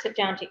people would sit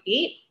down to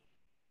eat,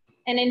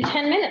 and in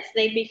 10 minutes,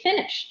 they'd be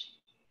finished.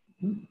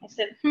 I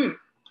said,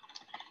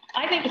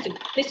 I think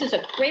this is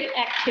a great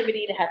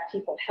activity to have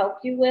people help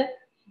you with.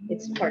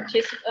 It's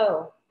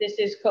oh, this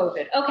is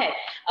COVID. Okay,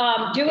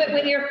 do it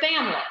with your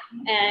family.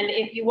 And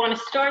if you want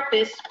to start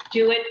this,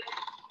 do it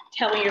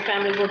telling your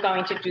family we're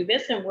going to do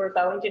this and we're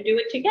going to do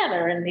it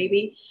together. And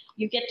maybe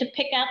you get to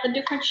pick out the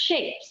different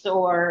shapes,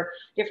 or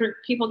different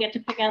people get to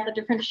pick out the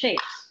different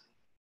shapes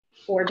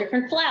or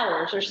different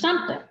flowers or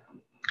something.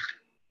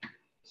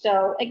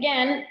 So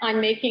again, I'm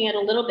making it a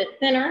little bit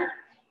thinner.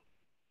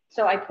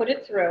 So I put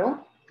it through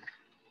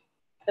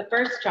the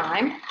first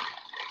time,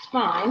 it's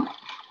fine.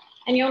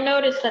 And you'll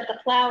notice that the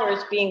flour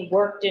is being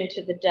worked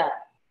into the dough.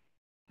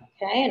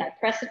 Okay, and I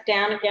press it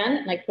down again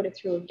and I put it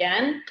through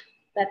again.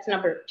 That's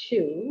number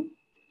 2.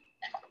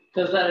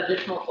 Does that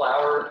additional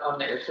flour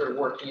that you're sort of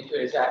working into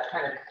it, is that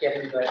kind of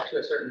getting to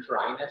a certain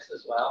dryness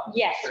as well?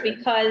 Yes,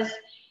 because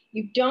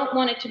you don't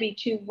want it to be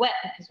too wet,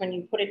 because when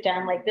you put it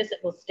down like this, it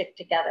will stick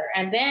together.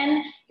 And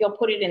then you'll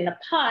put it in the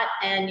pot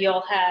and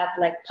you'll have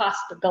like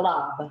pasta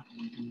glob.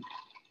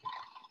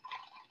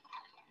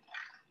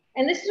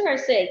 And this is where I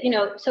say, you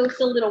know, so it's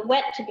a little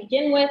wet to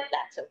begin with.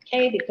 That's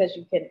okay, because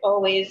you can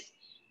always,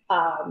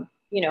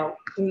 you know,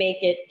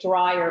 make it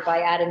drier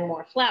by adding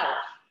more flour.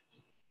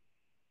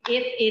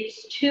 If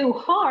it's too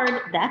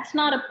hard, that's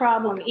not a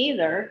problem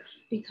either,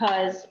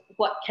 because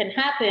what can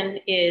happen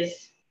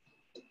is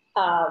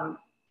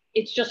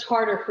it's just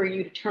harder for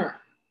you to turn.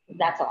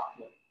 That's all.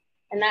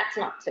 And that's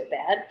not so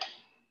bad.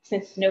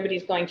 Since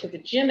nobody's going to the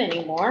gym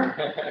anymore,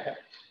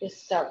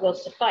 this will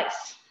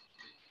suffice.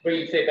 But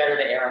you'd say better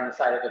to err on the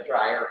side of a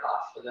drier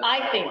pasta than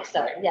I think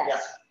so, right?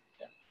 yes.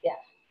 Yeah.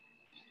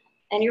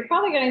 And you're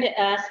probably going to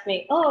ask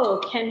me,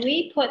 oh, can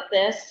we put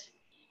this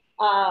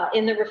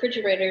in the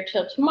refrigerator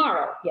till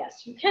tomorrow?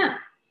 Yes, you can.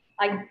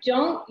 I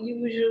don't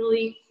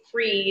usually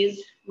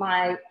freeze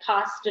my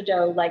pasta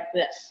dough like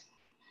this.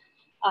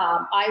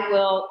 I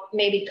will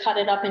maybe cut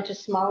it up into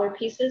smaller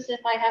pieces if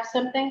I have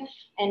something,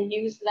 and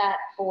use that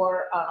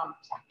for,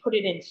 put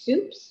it in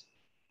soups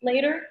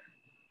later,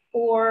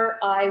 or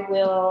I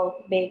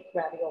will make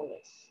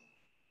raviolis.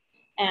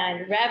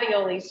 And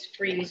raviolis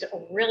freeze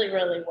really,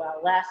 really well.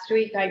 Last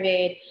week I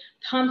made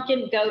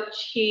pumpkin, goat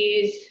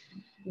cheese,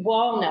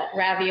 walnut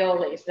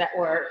raviolis that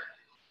were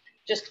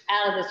just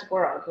out of this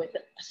world, with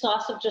a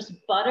sauce of just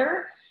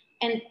butter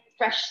and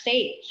fresh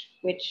sage,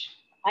 which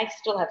I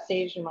still have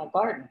sage in my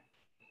garden.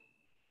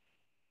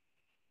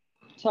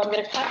 So I'm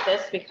going to cut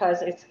this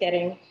because it's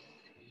getting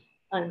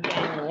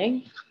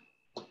ungainly.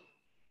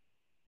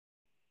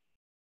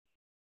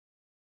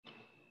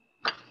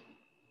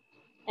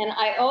 And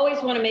I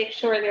always want to make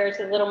sure there's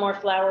a little more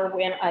flour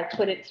when I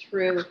put it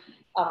through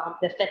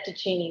the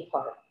fettuccine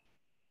part.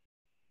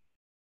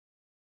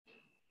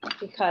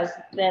 Because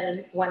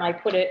then when I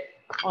put it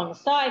on the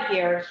side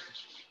here,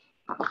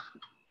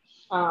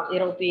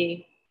 it'll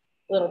be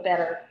a little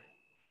better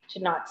to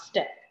not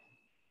stick.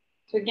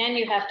 So again,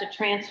 you have to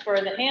transfer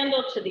the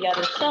handle to the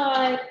other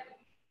side.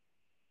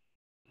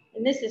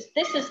 And this is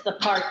the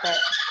part that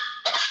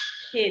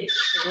kids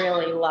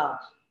really love.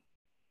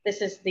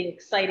 This is the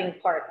exciting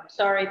part. I'm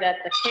sorry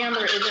that the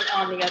camera isn't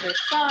on the other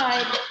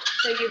side,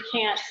 so you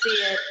can't see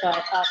it,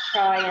 but I'll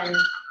try and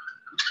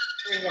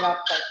bring it up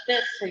like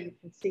this so you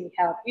can see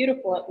how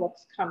beautiful it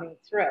looks coming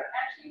through.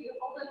 Actually, you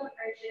hold it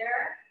right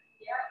there.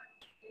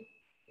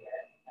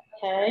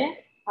 Yeah.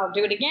 Okay, I'll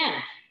do it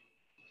again.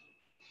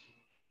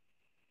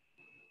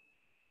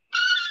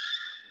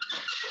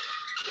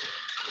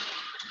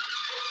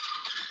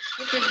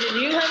 Richard,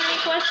 did you have any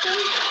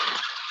questions?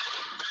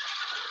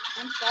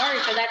 I'm sorry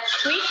for that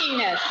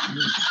squeakiness.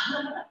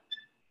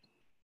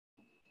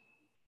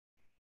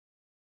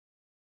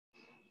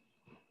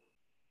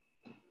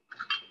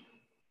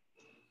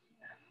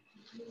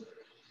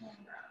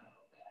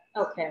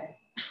 Okay.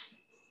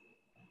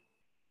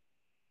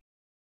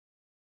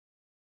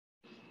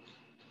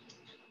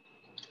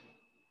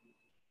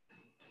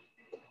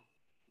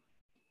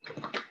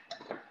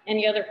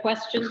 Any other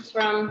questions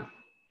from?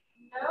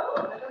 No,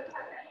 I don't have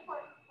any more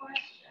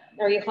questions.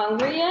 Are you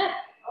hungry yet?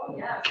 Oh,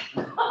 yes.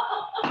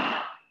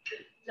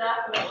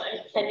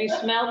 Definitely. Can you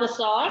smell the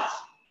sauce?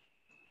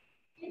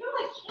 You know,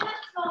 I can't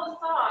smell the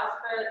sauce,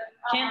 but.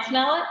 Can't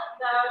smell it?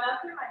 No,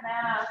 not through my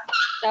mask.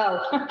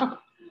 Oh.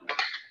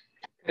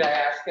 Could I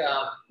ask?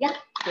 Yeah.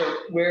 So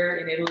where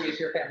in Italy is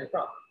your family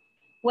from?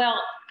 Well,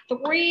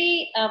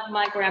 3 of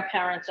my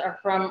grandparents are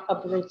from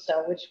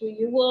Abruzzo, which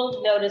you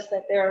will notice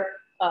that there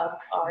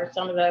are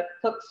some of the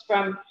cooks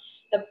from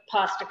the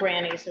Pasta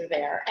Grannies are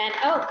there. And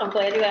oh, I'm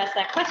glad you asked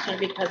that question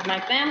because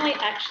my family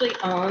actually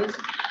owns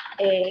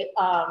a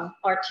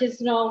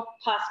artisanal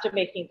pasta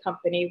making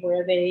company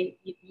where they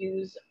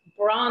use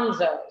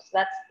bronzos.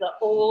 That's the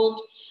old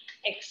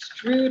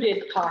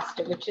extruded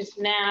pasta, which is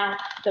now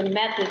the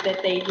method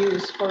that they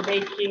use for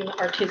making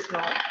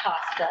artisanal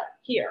pasta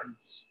here.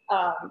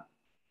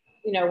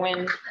 You know,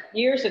 when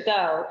years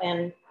ago,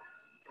 and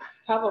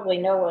probably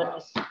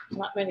not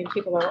many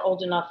people are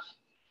old enough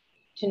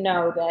to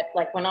know that,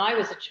 like when I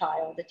was a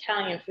child,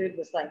 Italian food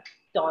was like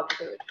dog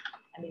food.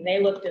 I mean,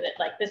 they looked at it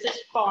like, this is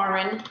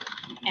foreign,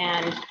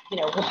 and, you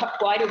know,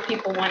 why do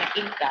people want to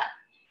eat that?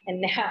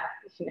 And now,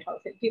 you know,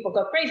 people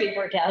go crazy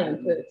for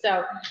Italian food.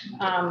 So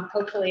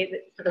hopefully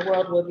the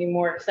world will be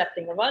more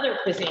accepting of other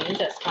cuisines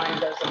as time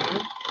goes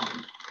on.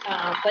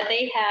 But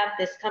they have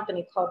this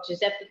company called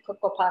Giuseppe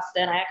Cookbook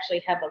Pasta, and I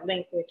actually have a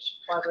link which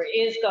Barbara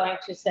is going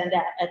to send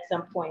out at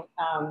some point.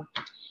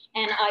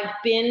 And I've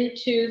been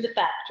to the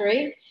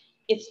factory.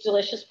 It's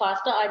delicious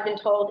pasta. I've been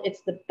told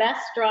it's the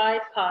best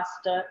dried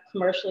pasta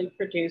commercially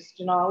produced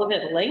in all of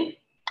Italy.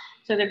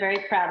 So they're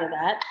very proud of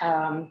that.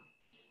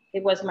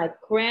 It was my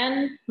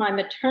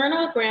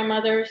maternal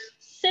grandmother's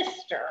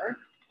sister,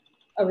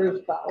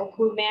 Arufo,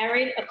 who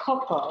married a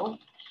Coco,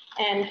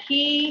 and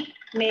he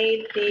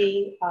made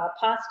the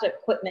pasta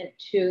equipment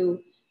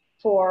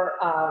for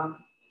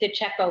the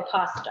Cecco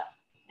pasta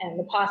and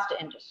the pasta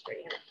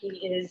industry.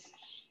 And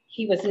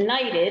he was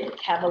knighted,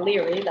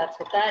 Cavaliere, that's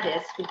what that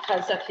is,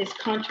 because of his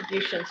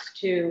contributions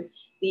to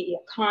the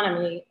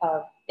economy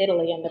of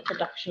Italy and the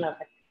production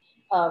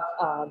of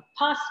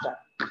pasta.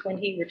 When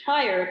he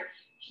retired,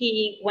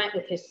 he went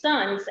with his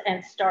sons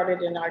and started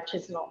an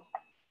artisanal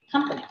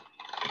company.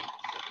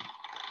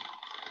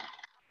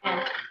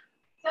 And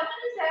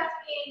someone is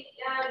asking,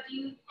 do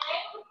you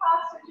hang the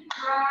pasta to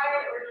dry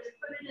or just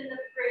put it in the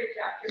fridge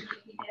after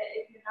making it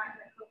if you're not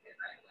going to cook it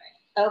right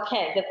away?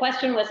 Okay, the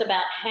question was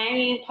about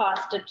hanging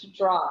pasta to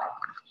dry.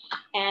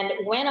 And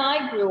when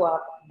I grew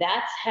up,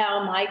 that's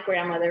how my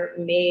grandmother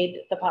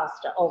made the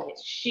pasta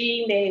always.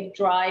 She made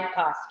dried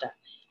pasta.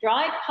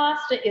 Dried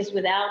pasta is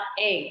without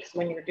eggs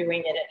when you're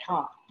doing it at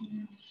home.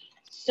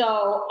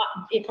 So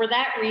for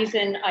that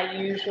reason, I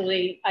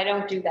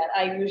don't do that.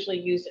 I usually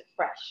use it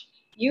fresh.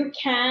 You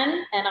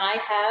can, and I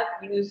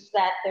have used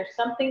that. There's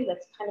something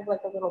that's kind of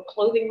like a little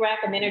clothing rack,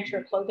 a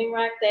miniature clothing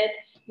rack that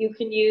you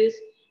can use.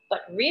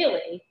 But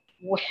really,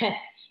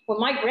 when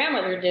my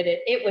grandmother did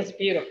it, it was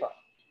beautiful.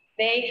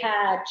 They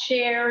had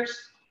chairs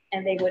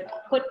and they would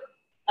put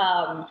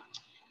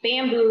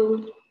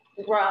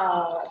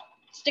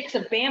sticks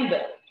of bamboo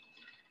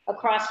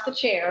across the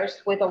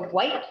chairs with a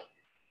white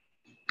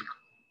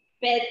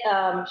bed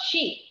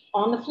sheet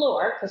on the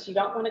floor, because you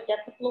don't want to get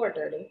the floor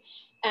dirty.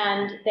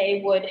 And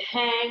they would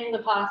hang the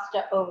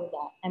pasta over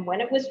that. And when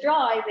it was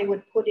dry, they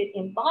would put it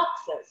in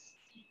boxes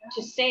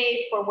to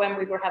save for when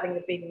we were having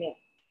the big meal.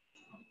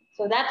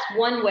 So that's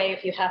one way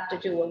if you have to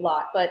do a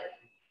lot. But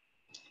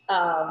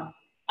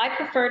I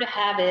prefer to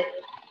have it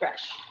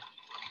fresh.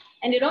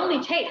 And it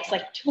only takes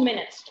like 2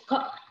 minutes to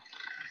cook.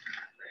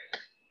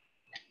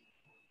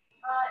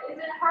 Is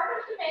it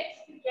harder to make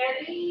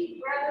spaghetti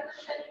rather than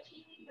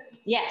fettuccine?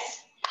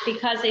 Yes,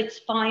 because it's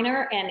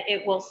finer and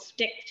it will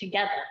stick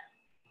together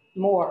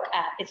more.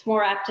 It's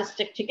more apt to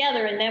stick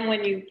together. And then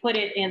when you put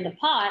it in the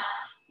pot,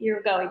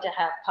 you're going to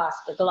have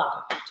pasta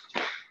galà.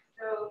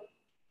 So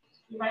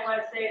you might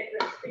want to say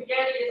the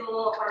spaghetti is a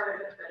little harder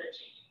than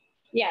fettuccine.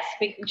 Yes,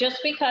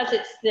 just because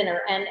it's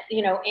thinner. And,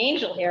 you know,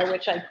 angel hair,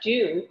 which I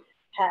do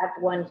have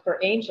one for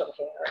angel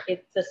hair,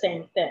 it's the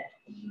same thing.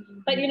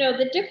 But, you know,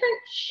 the different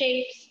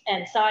shapes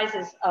and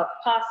sizes of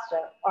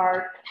pasta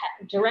are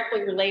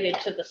directly related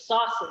to the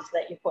sauces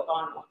that you put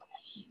on them.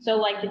 So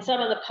like in some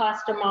of the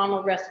pasta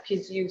mama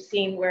recipes you've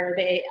seen where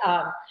they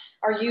are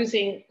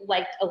using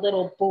like a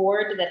little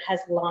board that has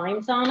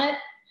lines on it.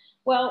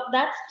 Well,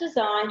 that's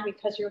designed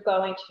because you're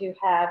going to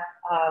have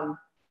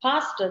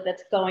pasta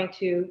that's going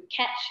to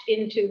catch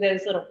into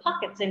those little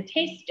pockets and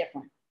taste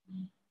different.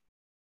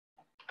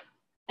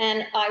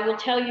 And I will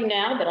tell you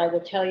now, but I will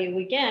tell you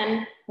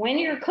again, when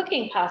you're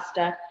cooking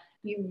pasta,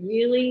 you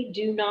really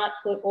do not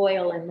put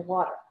oil in the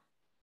water.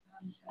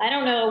 I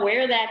don't know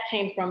where that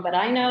came from, but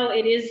I know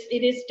it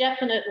is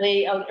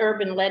definitely an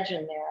urban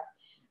legend there.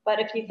 But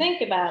if you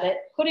think about it,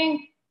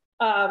 putting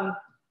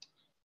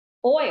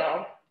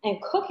oil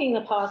and cooking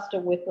the pasta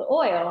with the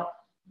oil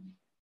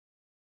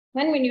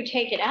When you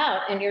take it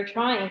out and you're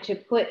trying to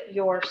put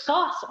your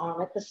sauce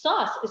on it, the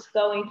sauce is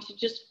going to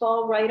just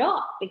fall right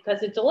off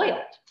because it's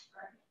oiled.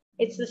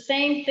 It's the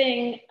same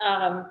thing,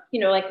 you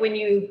know, like when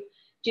you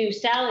do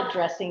salad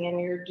dressing and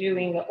you're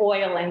doing the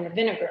oil and the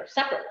vinegar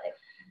separately.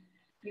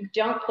 You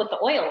don't put the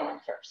oil on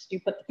first, you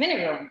put the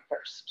vinegar on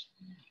first.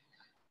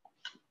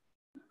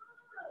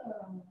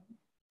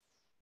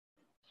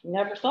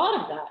 Never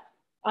thought of that.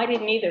 I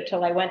didn't either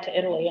till I went to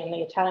Italy and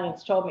the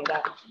Italians told me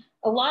that.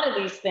 A lot of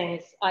these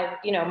things,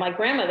 you know, my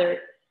grandmother,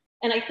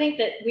 and I think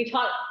that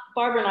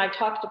Barbara and I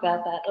talked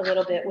about that a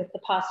little bit with the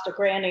Pasta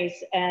Grannies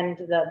and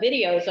the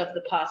videos of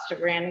the Pasta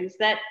Grannies,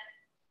 that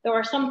there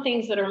are some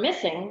things that are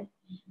missing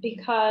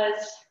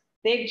because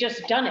they've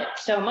just done it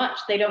so much.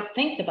 They don't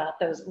think about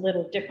those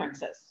little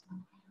differences.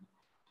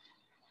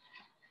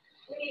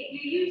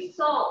 You use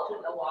salt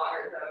in the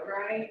water though,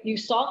 right? You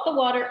salt the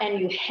water and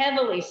you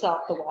heavily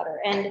salt the water.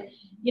 And,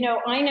 you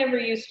know, I never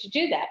used to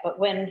do that. But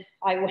when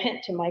I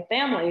went to my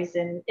family's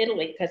in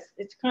Italy, because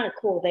it's kind of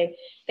cool, they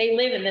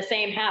live in the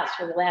same house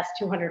for the last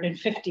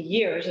 250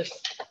 years. This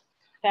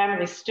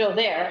family's still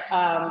there.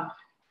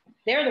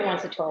 They're the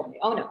ones that told me,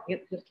 oh no,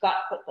 you've got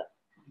to put the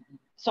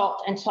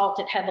salt and salt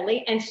it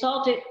heavily and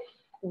salt it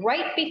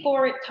right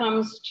before it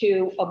comes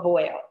to a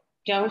boil.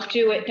 Don't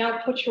do it,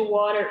 don't put your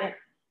water in.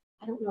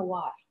 I don't know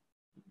why,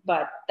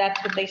 but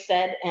that's what they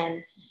said.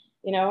 And,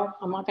 you know,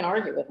 I'm not going to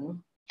argue with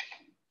them.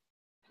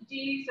 Do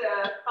you use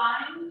a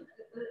fine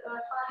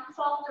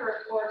salt or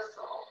a coarse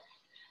salt?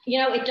 You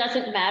know, it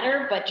doesn't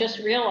matter, but just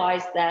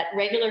realize that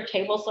regular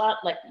table salt,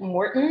 like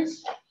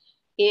Morton's,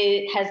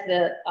 it has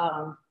the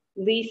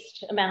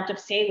least amount of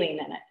saline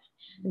in it.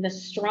 And the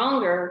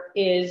stronger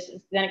is,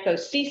 then it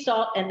goes sea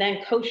salt and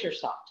then kosher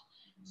salt.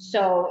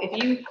 So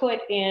if you put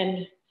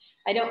in,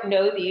 I don't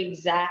know the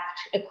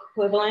exact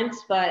equivalence,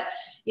 but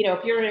you know,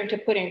 if you're going to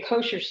put in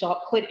kosher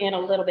salt, put in a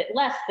little bit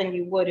less than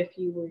you would if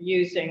you were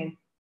using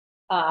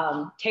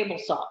table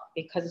salt,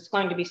 because it's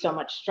going to be so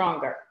much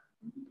stronger.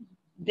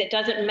 That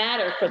doesn't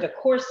matter for the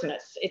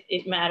coarseness,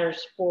 it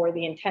matters for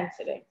the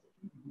intensity.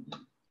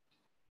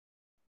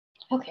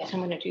 Okay, so I'm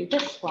going to do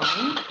this one.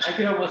 I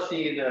can almost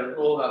see the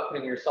rule about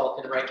putting your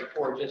salt in right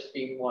before just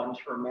being one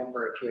to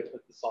remember if you had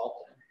put the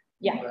salt in.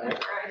 Yeah.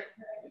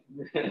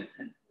 Right.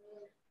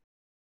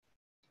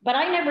 But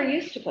I never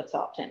used to put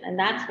salt in, and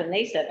that's when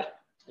they said,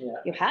 yeah,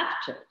 you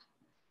have to.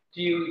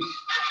 Do you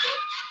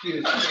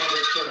use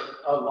standard sort of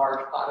a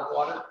large pot of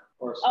water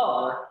or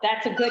smaller? Oh,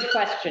 that's a good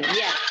question.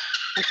 Yeah,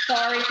 I'm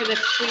sorry for the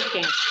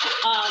squeaking.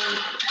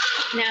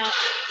 Now,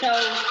 so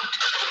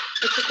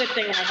it's a good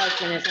thing my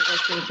husband isn't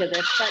listening to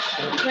this,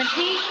 but when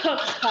he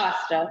cooks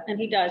pasta, and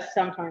he does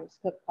sometimes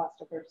cook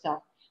pasta for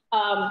himself,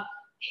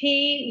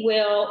 he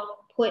will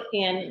put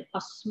in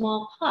a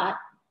small pot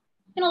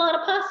and a lot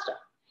of pasta.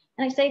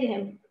 And I say to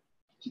him,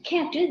 you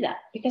can't do that,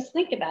 because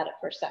think about it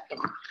for a second.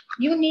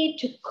 You need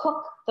to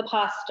cook the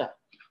pasta.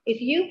 If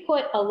you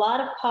put a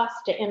lot of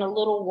pasta in a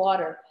little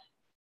water,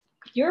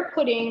 you're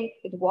putting,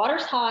 the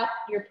water's hot,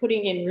 you're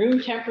putting in room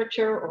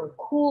temperature or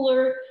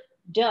cooler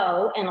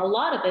dough, and a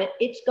lot of it,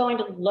 it's going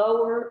to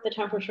lower the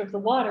temperature of the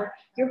water.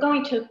 You're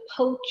going to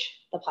poach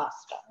the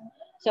pasta.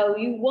 So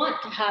you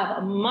want to have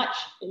a much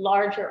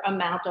larger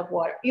amount of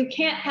water. You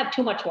can't have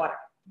too much water,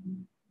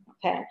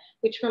 okay?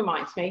 Which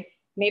reminds me,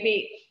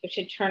 maybe we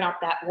should turn up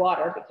that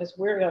water because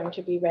we're going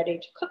to be ready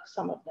to cook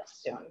some of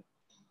this soon.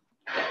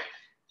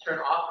 Turn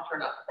off or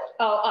turn up?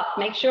 Oh, up.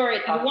 Make sure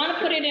it, you want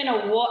to put it in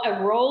a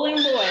rolling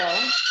boil.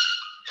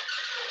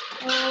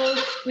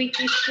 Oh,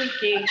 squeaky,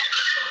 squeaky.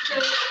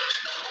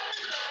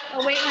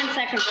 Oh, wait 1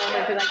 second,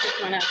 brother, because I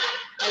just went up.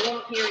 I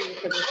won't hear you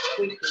for the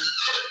squeaking.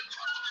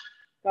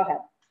 Go ahead.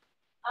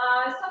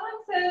 Someone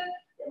said,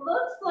 it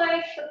looks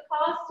like the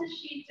pasta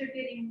sheets are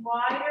getting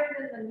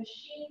wider than the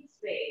machine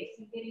space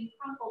and getting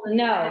crumpled in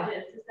the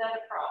edges. Is that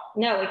a problem?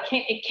 No,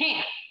 it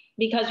can't,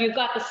 because you've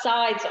got the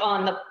sides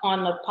on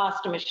the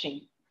pasta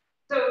machine.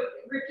 So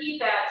repeat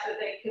that so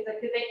because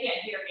they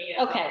can't hear me.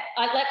 Okay,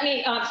 let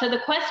me, so the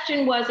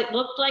question was, it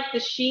looked like the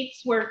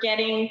sheets were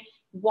getting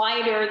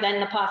wider than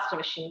the pasta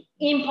machine.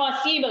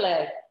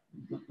 Impossibile.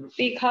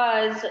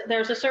 Because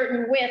there's a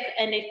certain width,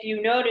 and if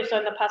you notice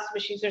on the pasta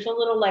machines, there's a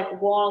little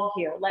like wall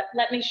here.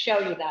 Let me show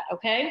you that,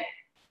 okay?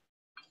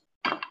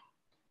 I'm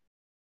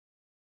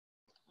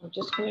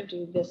just gonna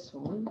do this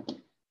one.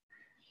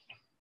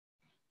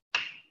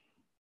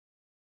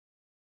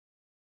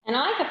 And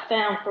I have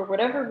found, for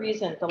whatever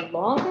reason, the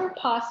longer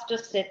pasta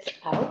sits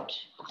out,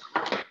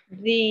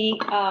 the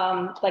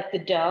like the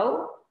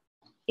dough,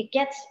 it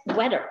gets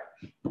wetter.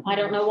 I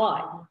don't know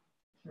why.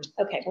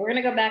 Okay, we're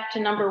gonna go back to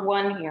number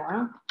 1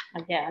 here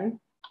again.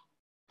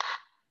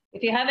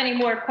 If you have any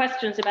more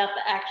questions about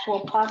the actual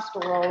pasta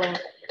rolling,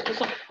 this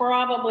will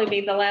probably be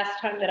the last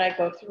time that I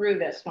go through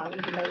this one,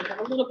 even though we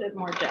have a little bit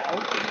more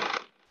dough.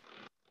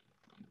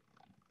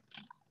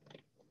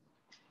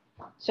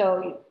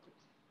 So you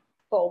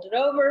fold it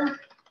over,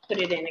 put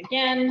it in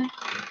again.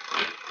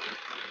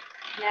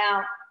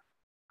 Now,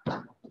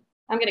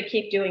 I'm gonna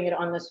keep doing it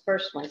on this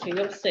first one, so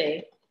you'll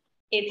see.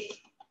 It's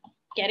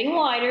getting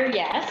wider,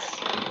 yes.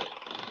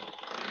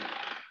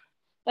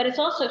 but it's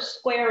also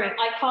squaring.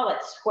 I call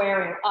it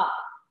squaring up.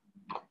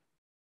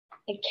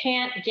 It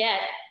can't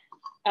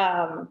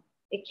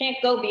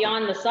go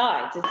beyond the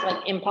sides. It's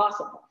like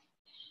impossible.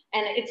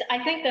 And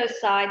I think those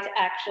sides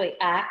actually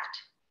act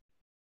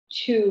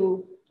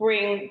to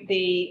bring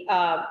the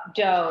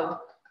dough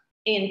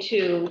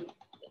into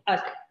a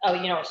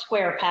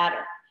square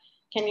pattern.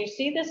 Can you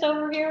see this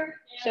over here?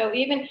 Yeah. So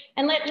even,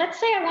 and let's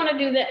say I want to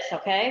do this,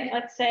 okay?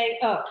 Let's say,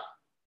 oh,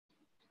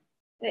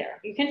 there.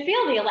 You can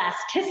feel the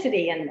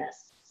elasticity in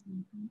this.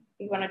 Mm-hmm.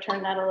 You want to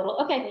turn that a little,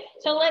 okay.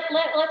 So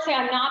let's say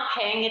I'm not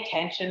paying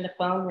attention, the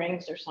phone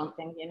rings or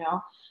something, you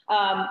know.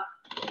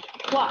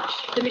 Watch,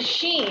 the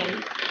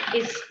machine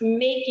is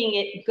making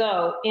it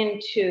go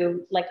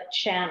into like a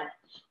channel.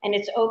 And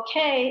it's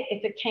okay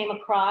if it came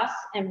across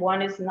and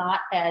one is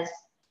not as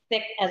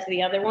thick as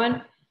the other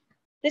one.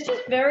 This is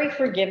very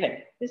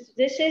forgiving.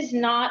 This is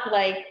not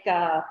like,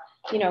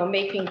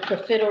 making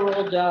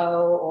profiterole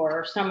dough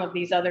or some of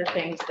these other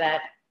things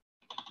that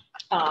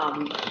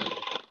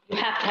you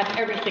have to have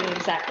everything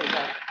exactly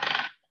right.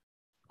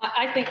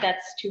 I think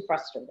that's too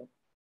frustrating.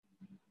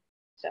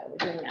 So we're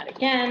doing that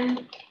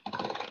again.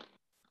 I'm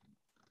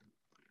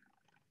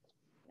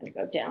gonna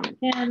go down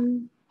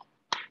again.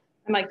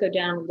 I might go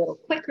down a little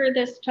quicker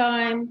this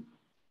time.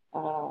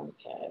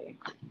 Okay,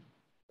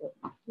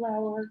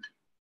 flour.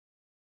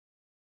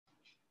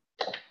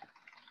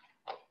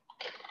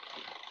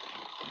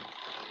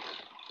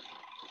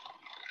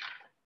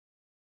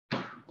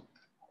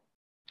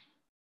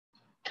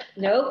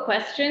 No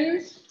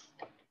questions?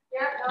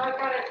 Yeah, no, I've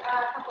got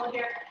a couple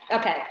here.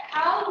 Okay.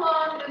 How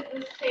long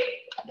does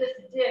this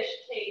dish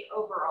take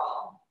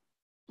overall?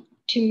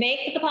 To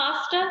make the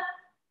pasta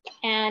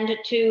and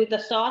to the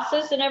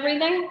sauces and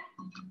everything?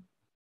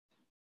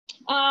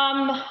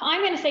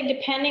 I'm going to say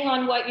depending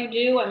on what you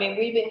do. I mean,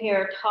 we've been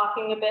here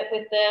talking a bit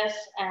with this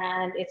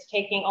and it's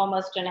taking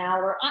almost an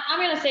hour. I'm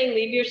going to say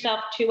leave yourself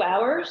 2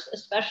 hours,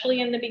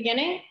 especially in the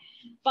beginning,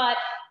 but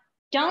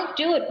don't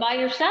do it by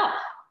yourself.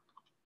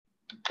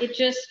 It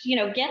just,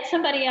 get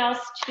somebody else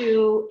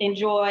to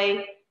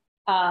enjoy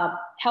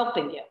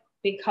helping you,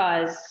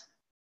 because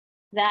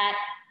that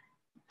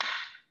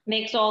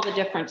makes all the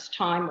difference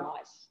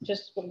time-wise.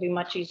 Just will be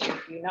much easier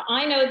for you. Now,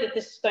 I know that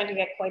this is going to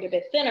get quite a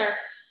bit thinner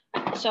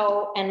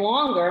and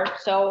longer,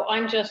 so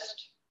I'm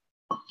just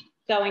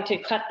going to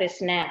cut this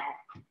now.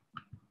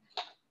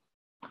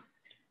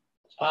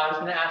 I was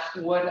going to ask,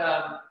 what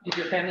did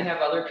your family have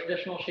other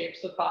traditional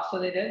shapes of pasta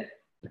they did?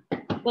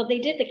 Well, they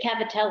did the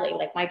cavatelli,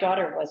 like my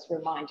daughter was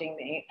reminding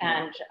me,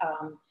 and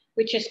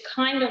which is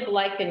kind of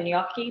like a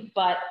gnocchi,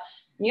 but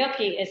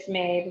gnocchi is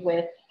made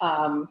with,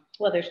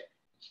 there's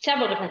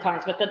several different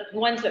kinds, but the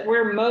ones that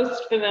we're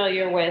most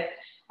familiar with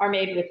are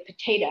made with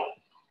potato.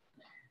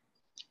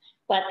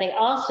 But they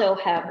also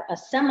have a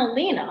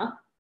semolina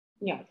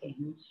gnocchi,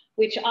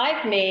 which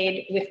I've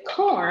made with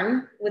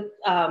corn, with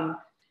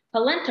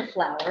polenta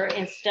flour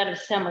instead of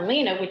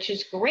semolina, which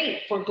is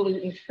great for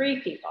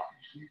gluten-free people.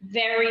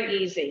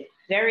 Very easy,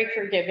 very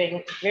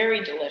forgiving,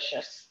 very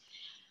delicious.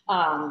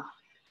 So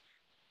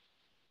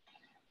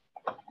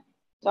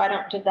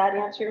did that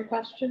answer your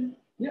question?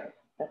 Yeah.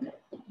 Okay.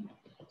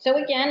 So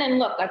again, and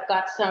look, I've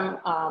got some,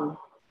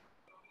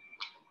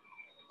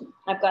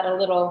 I've got a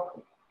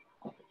little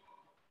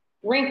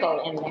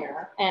wrinkle in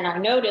there, and I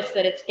noticed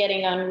that it's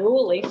getting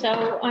unruly,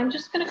 so I'm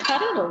just going to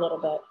cut it a little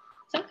bit.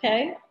 It's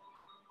okay.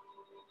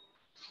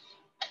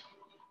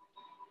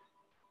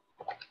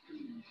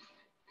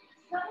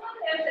 Someone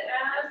has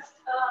asked,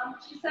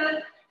 she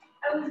says,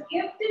 I was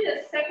gifted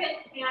a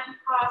second-hand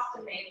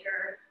pasta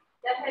maker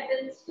that had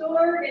been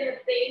stored in a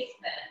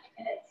basement,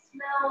 and it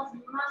smells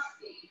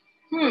musty.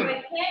 If I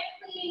can't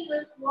clean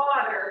with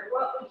water,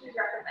 what would you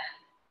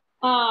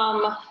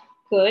recommend?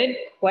 Good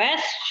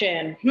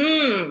question.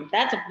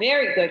 That's a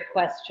very good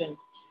question.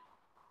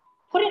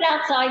 Put it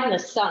outside in the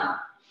sun.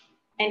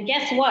 And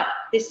guess what?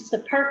 This is the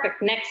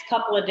perfect next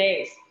couple of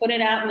days. Put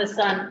it out in the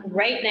sun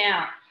right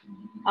now.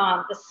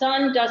 The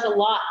sun does a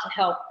lot to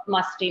help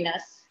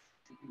mustiness.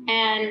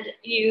 And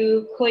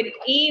you could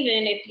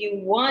even, if you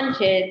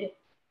wanted,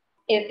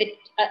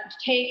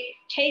 take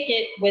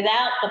it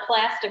without the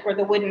plastic or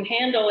the wooden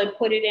handle and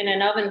put it in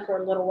an oven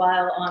for a little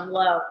while on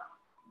low,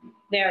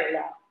 very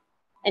low.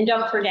 And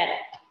don't forget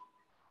it.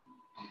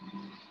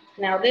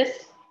 Now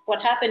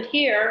what happened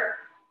here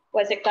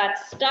was it got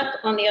stuck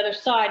on the other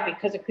side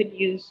because it could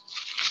use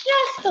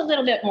just a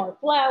little bit more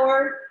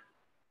flour.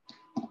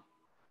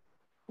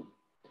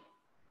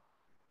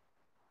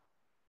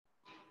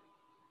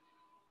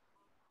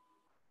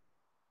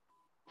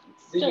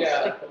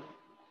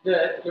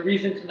 The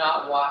reason to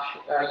not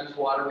use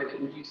water with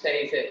it, would you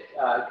say, is it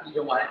you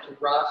don't want it to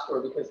rust, or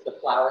because the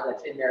flour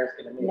that's in there is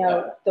going to make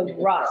the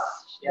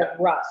rust. Yeah.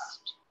 The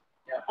rust.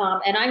 Yeah.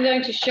 And I'm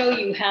going to show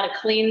you how to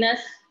clean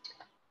this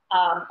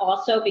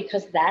also,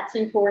 because that's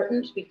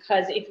important.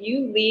 Because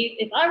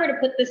if I were to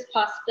put this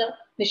pasta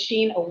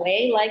machine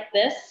away like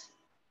this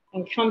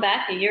and come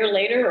back a year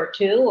later or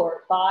 2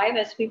 or 5,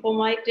 as people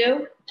might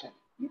do,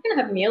 you're going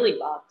to have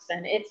mealybugs,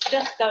 and it's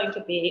just going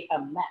to be a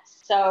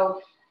mess.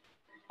 So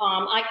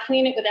I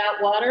clean it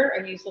without water.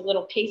 I use a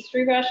little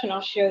pastry brush, and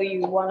I'll show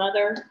you one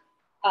other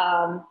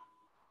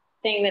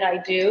thing that I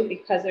do,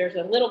 because there's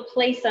a little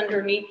place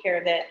underneath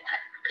here that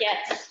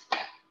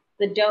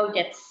the dough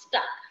gets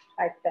stuck,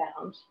 I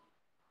found.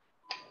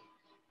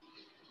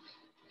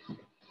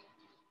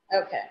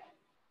 Okay.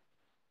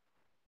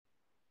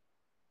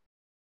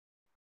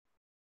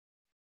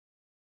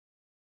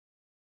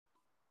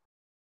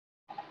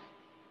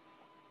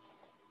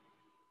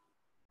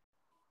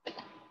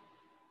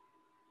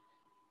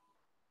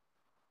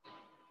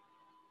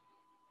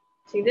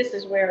 See, this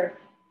is where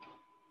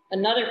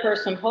another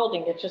person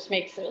holding it just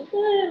makes it a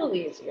little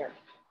easier.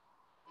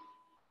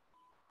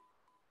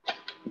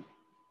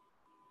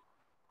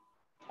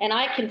 And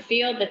I can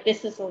feel that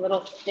this is a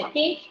little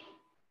sticky.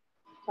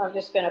 So I'm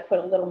just going to put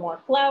a little more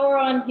flour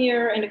on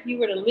here. And if you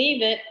were to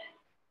leave it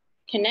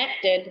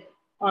connected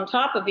on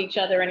top of each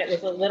other and it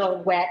was a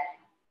little wet,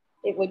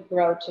 it would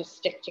grow to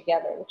stick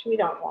together, which we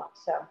don't want.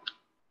 So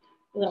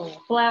a little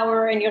more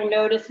flour, and you'll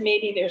notice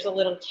maybe there's a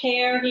little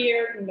tear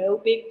here. No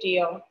big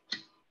deal.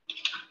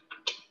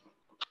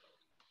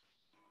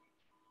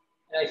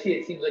 And I see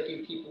it seems like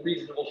you keep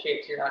reasonable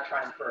shapes. You're not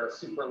trying for a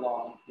super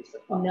long piece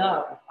of pasta.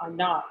 No, I'm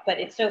not. But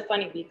it's so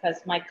funny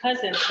because my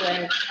cousins,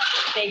 when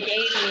they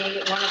gave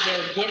me one of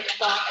their gift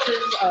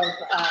boxes of,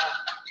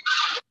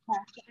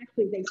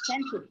 actually they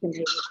sent it to me,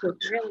 which was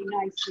really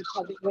nice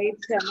because it weighed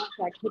so much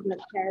I couldn't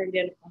have carried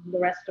it on the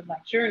rest of my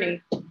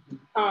journey.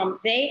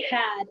 They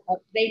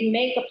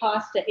make a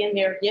pasta in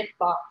their gift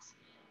box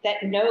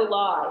that, no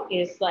lie,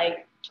 is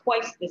like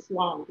twice this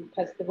long,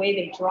 because the way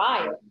they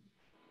dry it,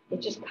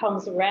 it just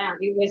comes around.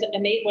 It was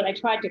amazing. When I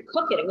tried to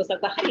cook it, it was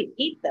like, well, how do you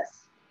eat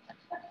this?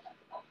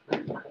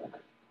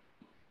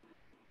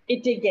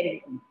 It did get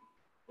eaten.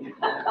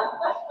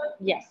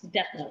 Yes,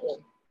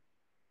 definitely.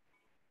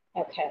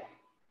 Okay.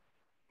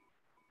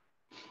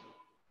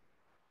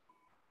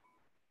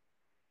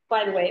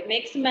 By the way, it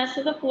makes a mess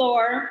of the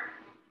floor.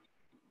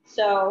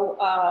 So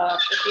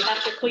if you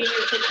have to clean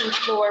your kitchen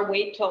floor,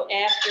 wait till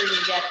after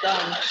you get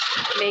done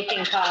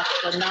making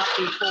pasta, not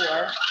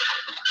before.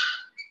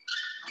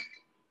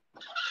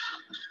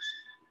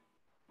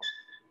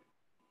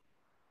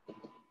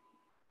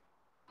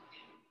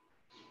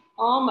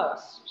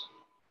 Almost.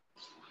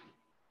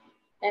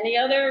 Any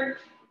other?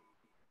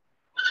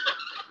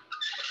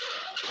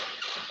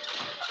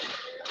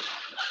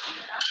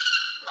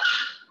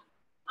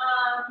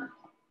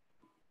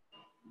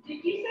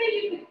 Did you say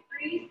you could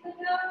freeze the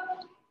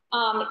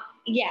dough?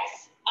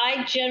 Yes,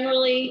 I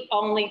generally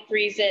only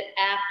freeze it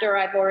after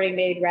I've already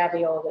made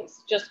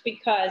raviolis, just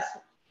because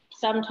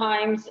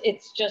sometimes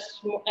it's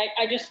just,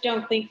 I just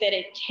don't think that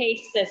it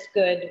tastes as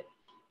good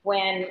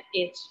when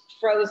it's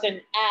frozen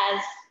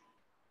as,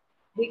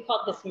 we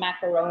call this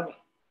macaroni,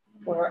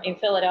 or in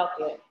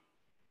Philadelphia,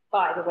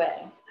 by the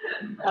way.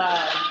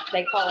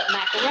 They call it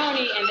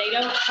macaroni, and they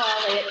don't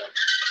call it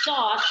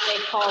sauce, they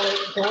call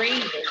it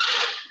gravy.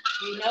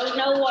 You don't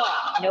know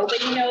why.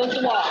 Nobody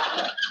knows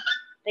why.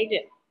 They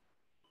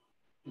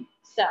do.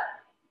 So,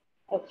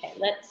 okay,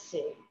 let's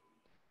see.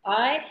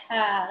 I'm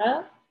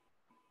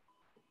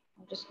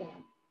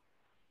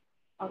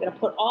gonna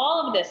put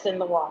all of this in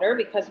the water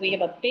because we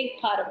have a big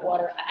pot of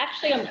water.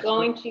 Actually, I'm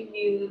going to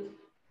use,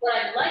 what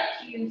I'd like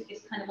to use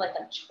is kind of like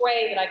a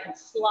tray that I can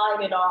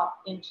slide it off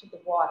into the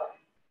water.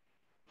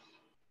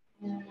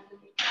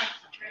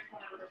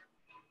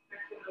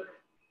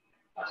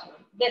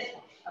 This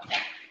one,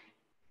 okay.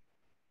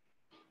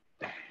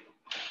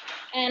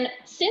 And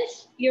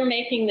since you're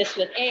making this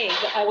with egg,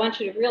 I want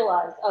you to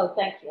realize, oh,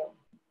 thank you,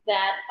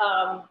 that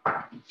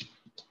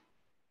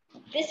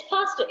this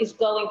pasta is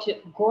going to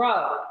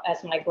grow,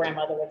 as my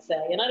grandmother would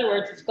say. In other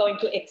words, it's going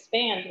to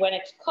expand when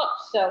it's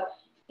cooked. So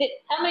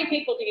how many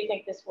people do you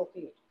think this will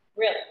feed?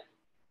 Really?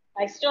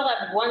 I still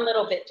have one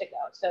little bit to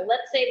go. So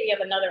let's say we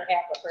have another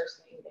half a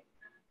person eating.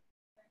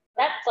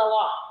 That's a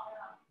lot.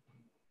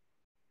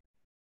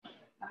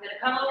 I'm going to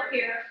come over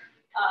here.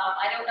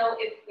 I don't know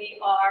if we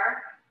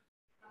are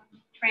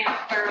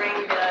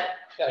transferring the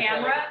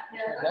camera.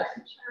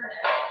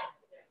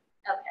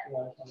 Okay.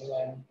 Oh,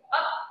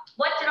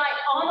 what did I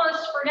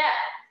almost forget?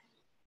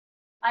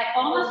 I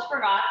almost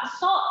forgot the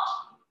salt.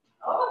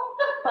 Oh,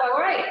 all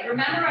right.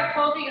 Remember I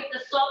told you to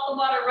salt the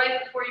water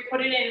right before you put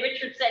it in.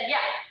 Richard said,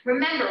 yeah,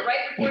 remember,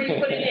 right before you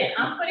put it in.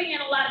 I'm putting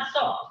in a lot of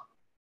salt.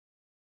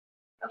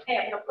 Okay,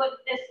 I'm going to put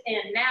this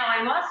in. Now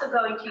I'm also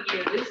going to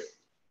use,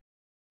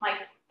 my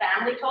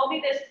family told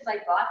me this because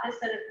I bought this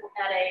at a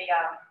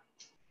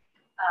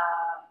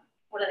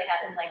what do they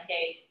have in like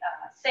a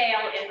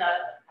sale in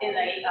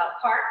the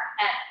park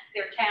at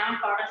their town,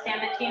 Barra San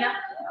Martino.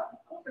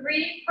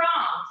 3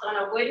 prongs on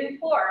a wooden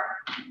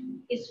fork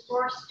is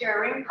for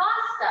stirring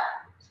pasta.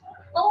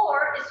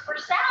 4 is for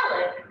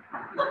salad.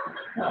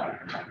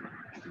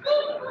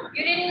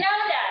 You didn't know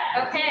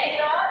that, okay? I did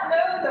not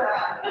know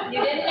that. You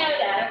didn't know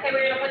that. Okay,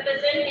 we're gonna put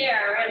this in here.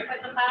 We're gonna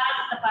put the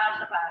pasta.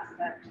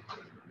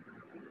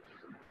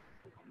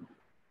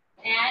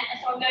 And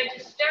so I'm going to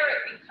stir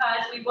it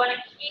because we want to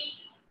keep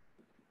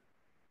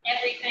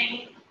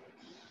everything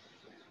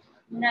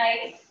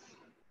nice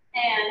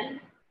And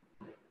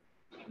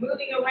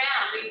moving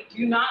around, we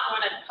do not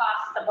want to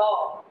toss the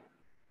bowl.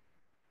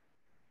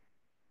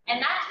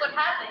 And that's what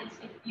happens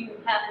if you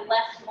have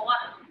less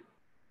water.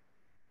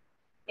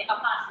 Get a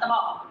pasta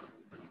ball.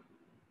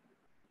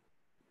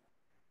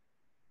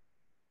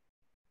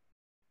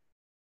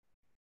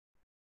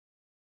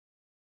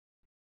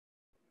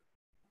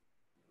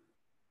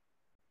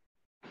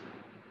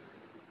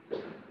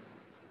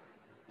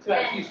 So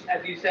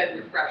as you said,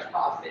 with fresh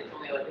pasta, it's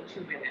only like a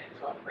 2-minute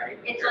cook, right?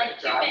 It's like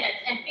 2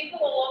 minutes, and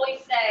people will always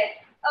say,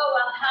 "Oh,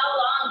 well, how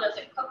long does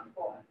it cook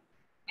for?"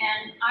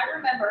 And I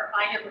remember,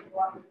 I never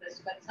grew up with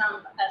this, but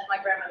as my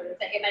grandmother would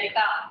say,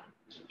 "Americano."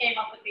 She came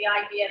up with the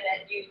idea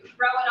that you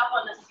throw it up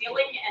on the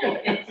ceiling,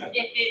 and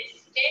if it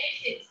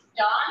sticks, it's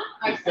done.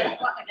 I said,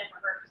 "What? I never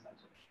heard of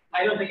such a thing."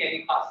 I don't think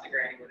any pasta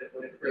granny would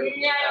approve.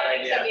 Yeah, I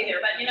don't think so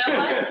either. But you know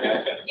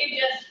what? You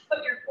just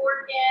put your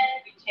fork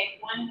in, you take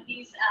one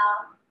piece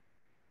out,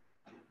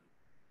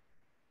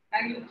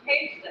 and you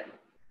taste it.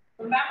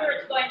 Remember,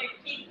 it's going to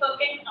keep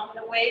cooking. I'm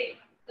going to wait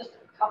just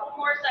a couple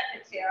more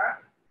seconds here.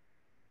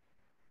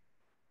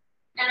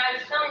 And I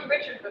was telling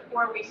Richard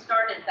before we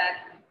started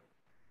that,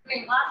 I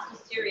mean, pasta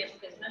is serious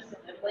business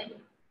in Italy.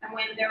 And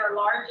when there are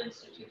large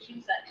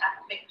institutions that have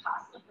to make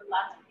pasta for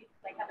lots of people,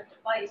 they have a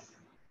device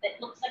that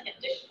looks like a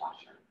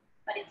dishwasher,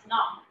 but it's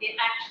not. It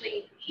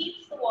actually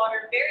heats the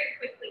water very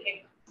quickly,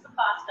 it cooks the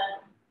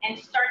pasta, and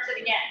starts it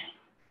again.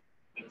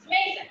 It's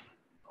amazing.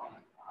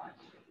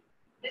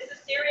 This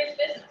is serious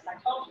business, I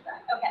told you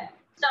that. Okay,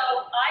 so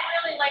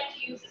I really like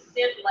to use a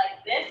sieve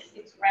like this.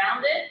 It's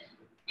rounded,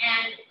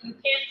 and you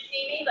can't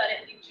see me, but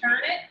if you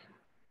turn it,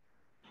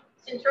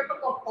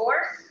 centrifugal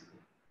force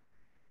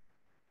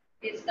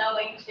is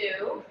going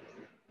to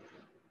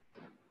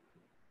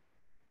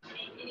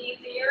make it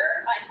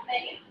easier, I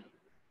think.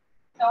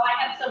 So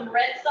I have some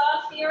red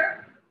sauce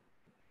here.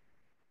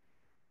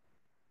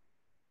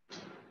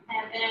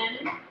 And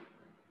then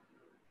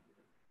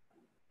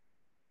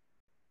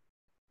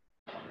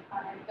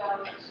I'm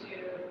going to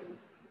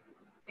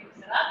fix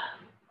it up.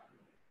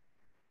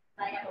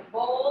 I have a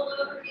bowl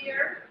over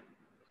here.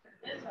 Turn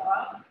this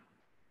off.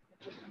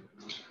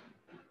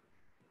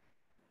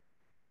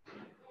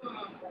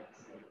 Let's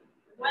see.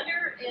 I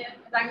wonder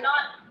if I'm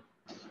not,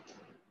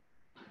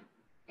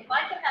 if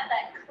I could have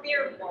that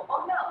clear bowl.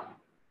 Oh no.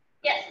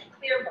 Yes,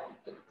 clear bowl.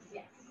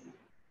 Yes.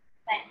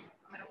 Thank you.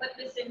 I'm going to put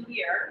this in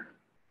here.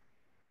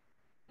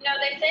 You know,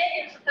 they say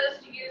you're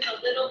supposed to use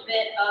a little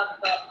bit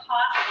of the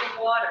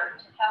pasta water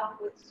to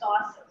help with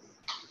sauces.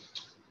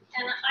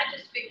 And I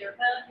just figured,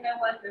 well, you know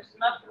what? There's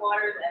enough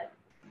water that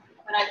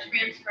when I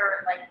transfer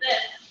it like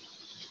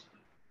this,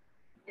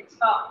 it's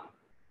fine.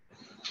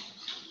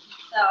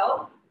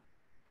 So,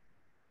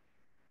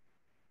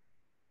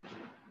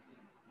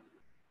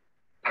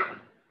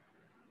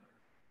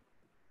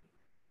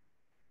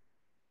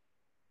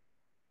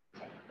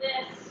 take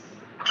this.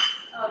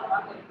 Oh,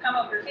 I'm going to come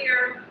over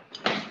here.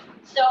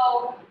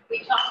 So we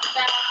talked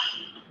about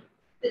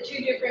the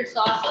two different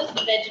sauces,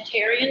 the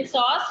vegetarian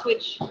sauce,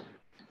 which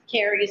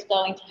Carrie is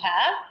going to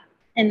have,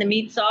 and the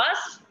meat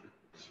sauce.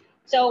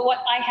 So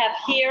what I have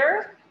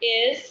here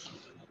is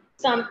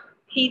some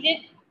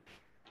heated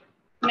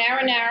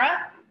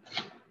marinara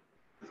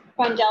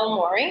from Del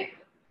Mori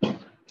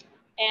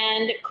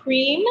and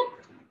cream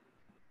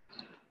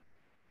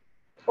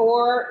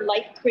or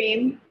light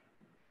cream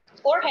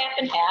or half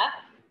and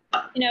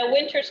half. You know,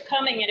 winter's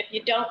coming, and if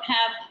you don't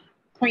have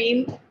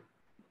cream,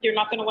 you're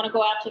not going to want to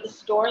go out to the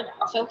store.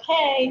 That's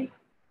okay.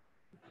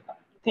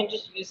 You can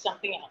just use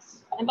something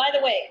else. And by the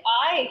way,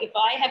 if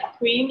I have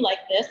cream like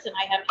this and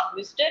I haven't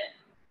used it,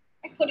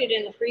 I put it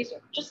in the freezer,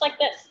 just like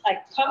this. I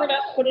cover it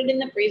up, put it in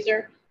the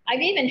freezer.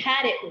 I've even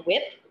had it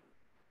whipped,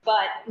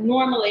 but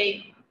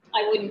normally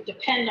I wouldn't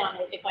depend on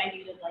it if I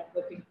needed like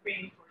whipping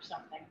cream for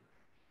something.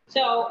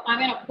 So I'm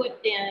going to put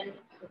in,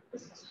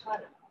 this is hot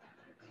enough.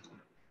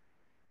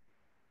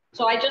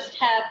 So I just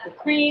have the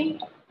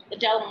cream, the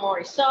Del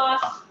Mori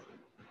sauce.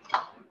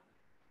 I'm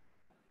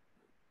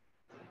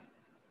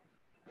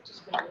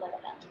just going to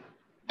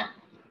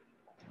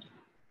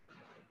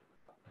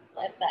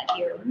let that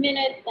here a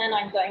minute. Then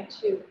I'm going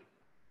to,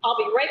 I'll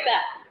be right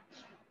back.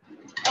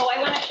 Oh, I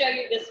want to show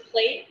you this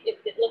plate,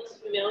 if it looks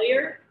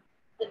familiar.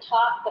 The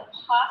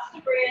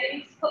Pasta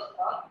Grannies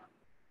Cookbook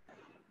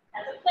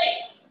has a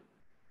plate.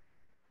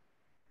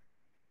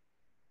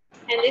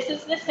 And this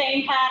is the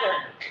same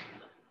pattern.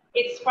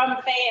 It's from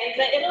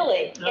Faenza,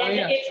 Italy, and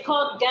it's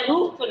called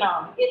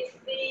Garufano. It's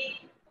the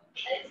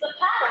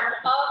pattern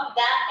of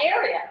that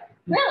area,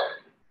 really.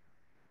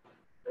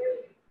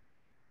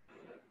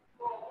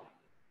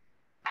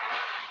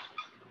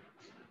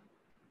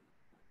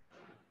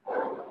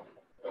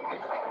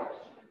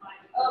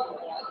 Oh,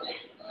 okay.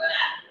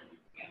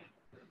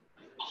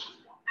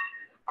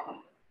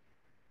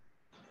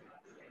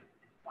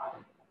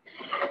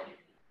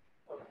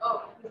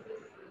 Oh,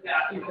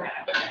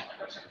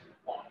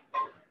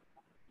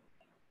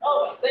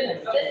 oh my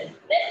goodness,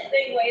 this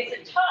thing weighs a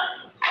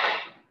ton. Okay.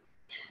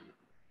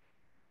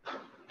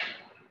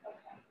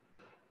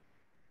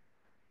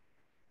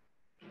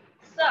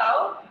 So,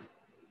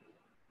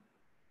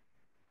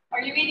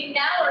 you eating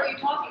now or are you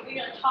talking? Are you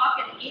going to talk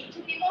and eat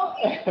to people?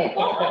 Eat to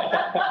people?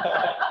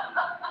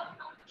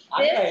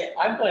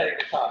 I'm planning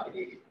to talk and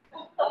eat.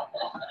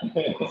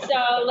 So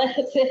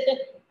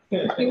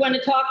you want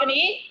to talk and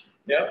eat?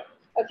 Yep.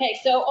 Okay,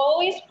 so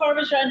always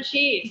Parmesan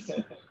cheese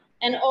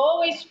and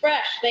always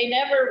fresh. They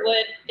never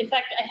would. In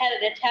fact, I had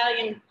an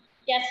Italian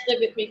guest live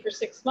with me for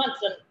 6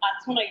 months, and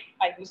that's when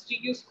I used to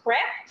use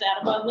Kraft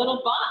out of a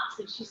little box.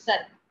 And she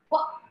said,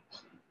 what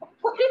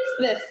is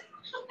this?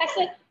 I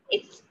said,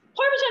 it's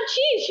Parmesan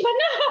cheese. She went,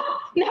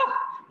 no,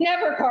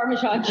 never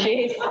Parmesan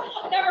cheese.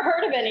 Never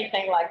heard of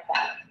anything like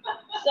that.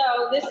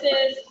 So this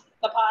is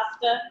the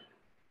pasta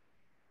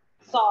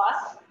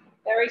sauce.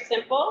 Very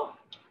simple.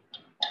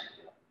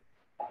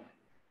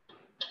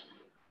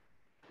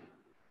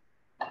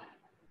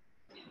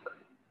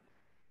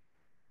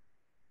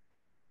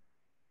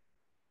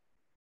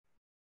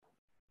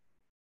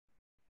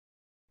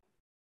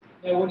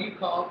 Now, what do you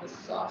call this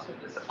sauce or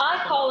this?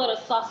 I call it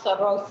a salsa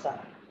rosa.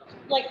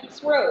 Like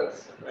it's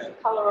rose. It's the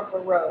color of a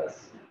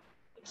rose.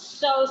 It's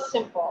so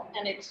simple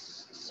and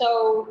it's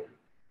so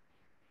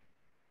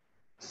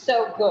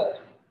good.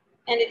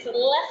 And it's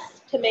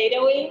less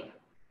tomatoey.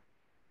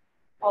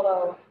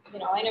 Although, you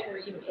know, I never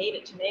even ate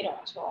a tomato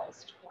until I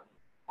was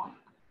 21.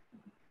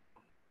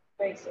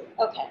 Crazy.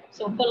 Okay,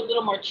 so we'll put a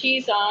little more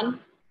cheese on.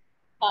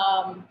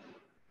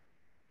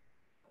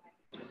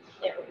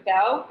 There we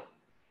go.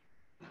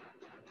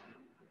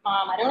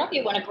 I don't know if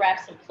you want to grab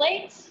some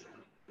plates.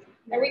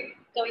 Are we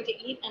going to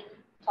eat and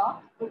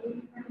talk?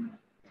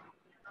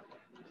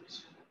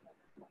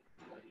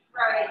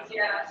 Right,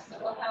 yeah, so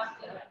we'll have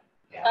to.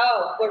 Yeah.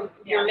 Oh,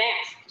 you're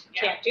masked.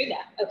 You can't do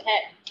that.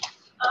 Okay.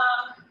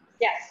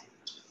 Yes.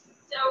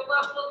 So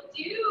what we'll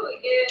do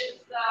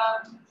is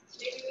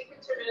maybe we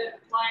can sort of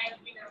line,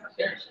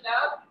 finish it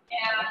up,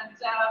 and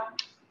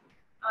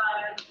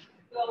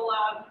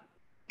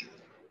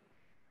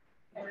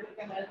we're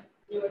gonna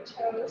do a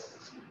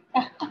toast.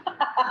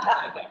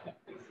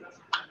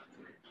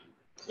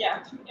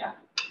 Yeah.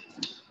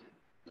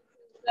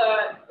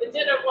 It's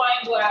in a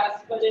wine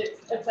glass, but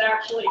it's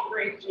actually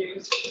grape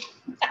juice.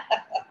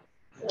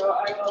 So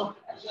I'll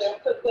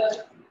put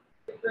the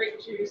grape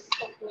juice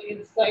hopefully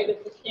inside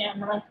of the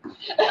camera.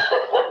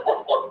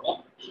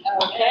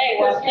 Okay,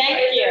 well,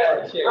 thank you.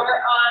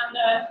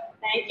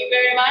 Thank you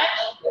very much.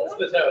 What's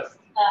the toast?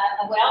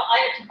 Well,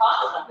 I eat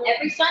pasta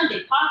every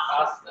Sunday,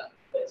 pasta.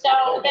 So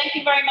thank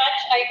you very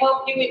much. I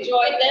hope you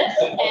enjoyed this,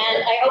 and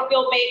I hope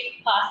you'll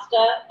make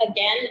pasta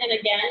again and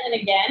again and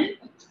again.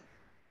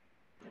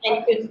 And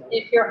you can,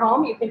 if you're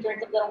home, you can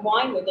drink a little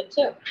wine with it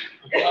too.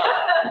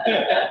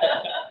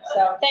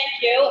 So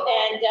thank you.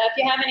 And if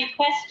you have any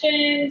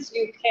questions,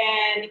 you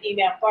can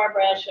email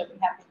Barbara. She'll be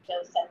happy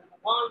to send them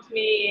along to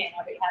me, and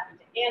I'll be happy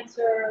to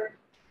answer.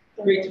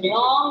 It's a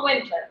long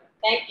winter.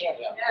 Thank you.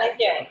 Yeah. Thank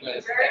you. Thank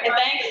you And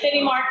thanks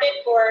City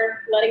Market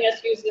for letting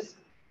us use this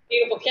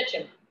beautiful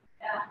kitchen.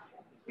 Yeah.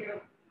 Thank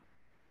you.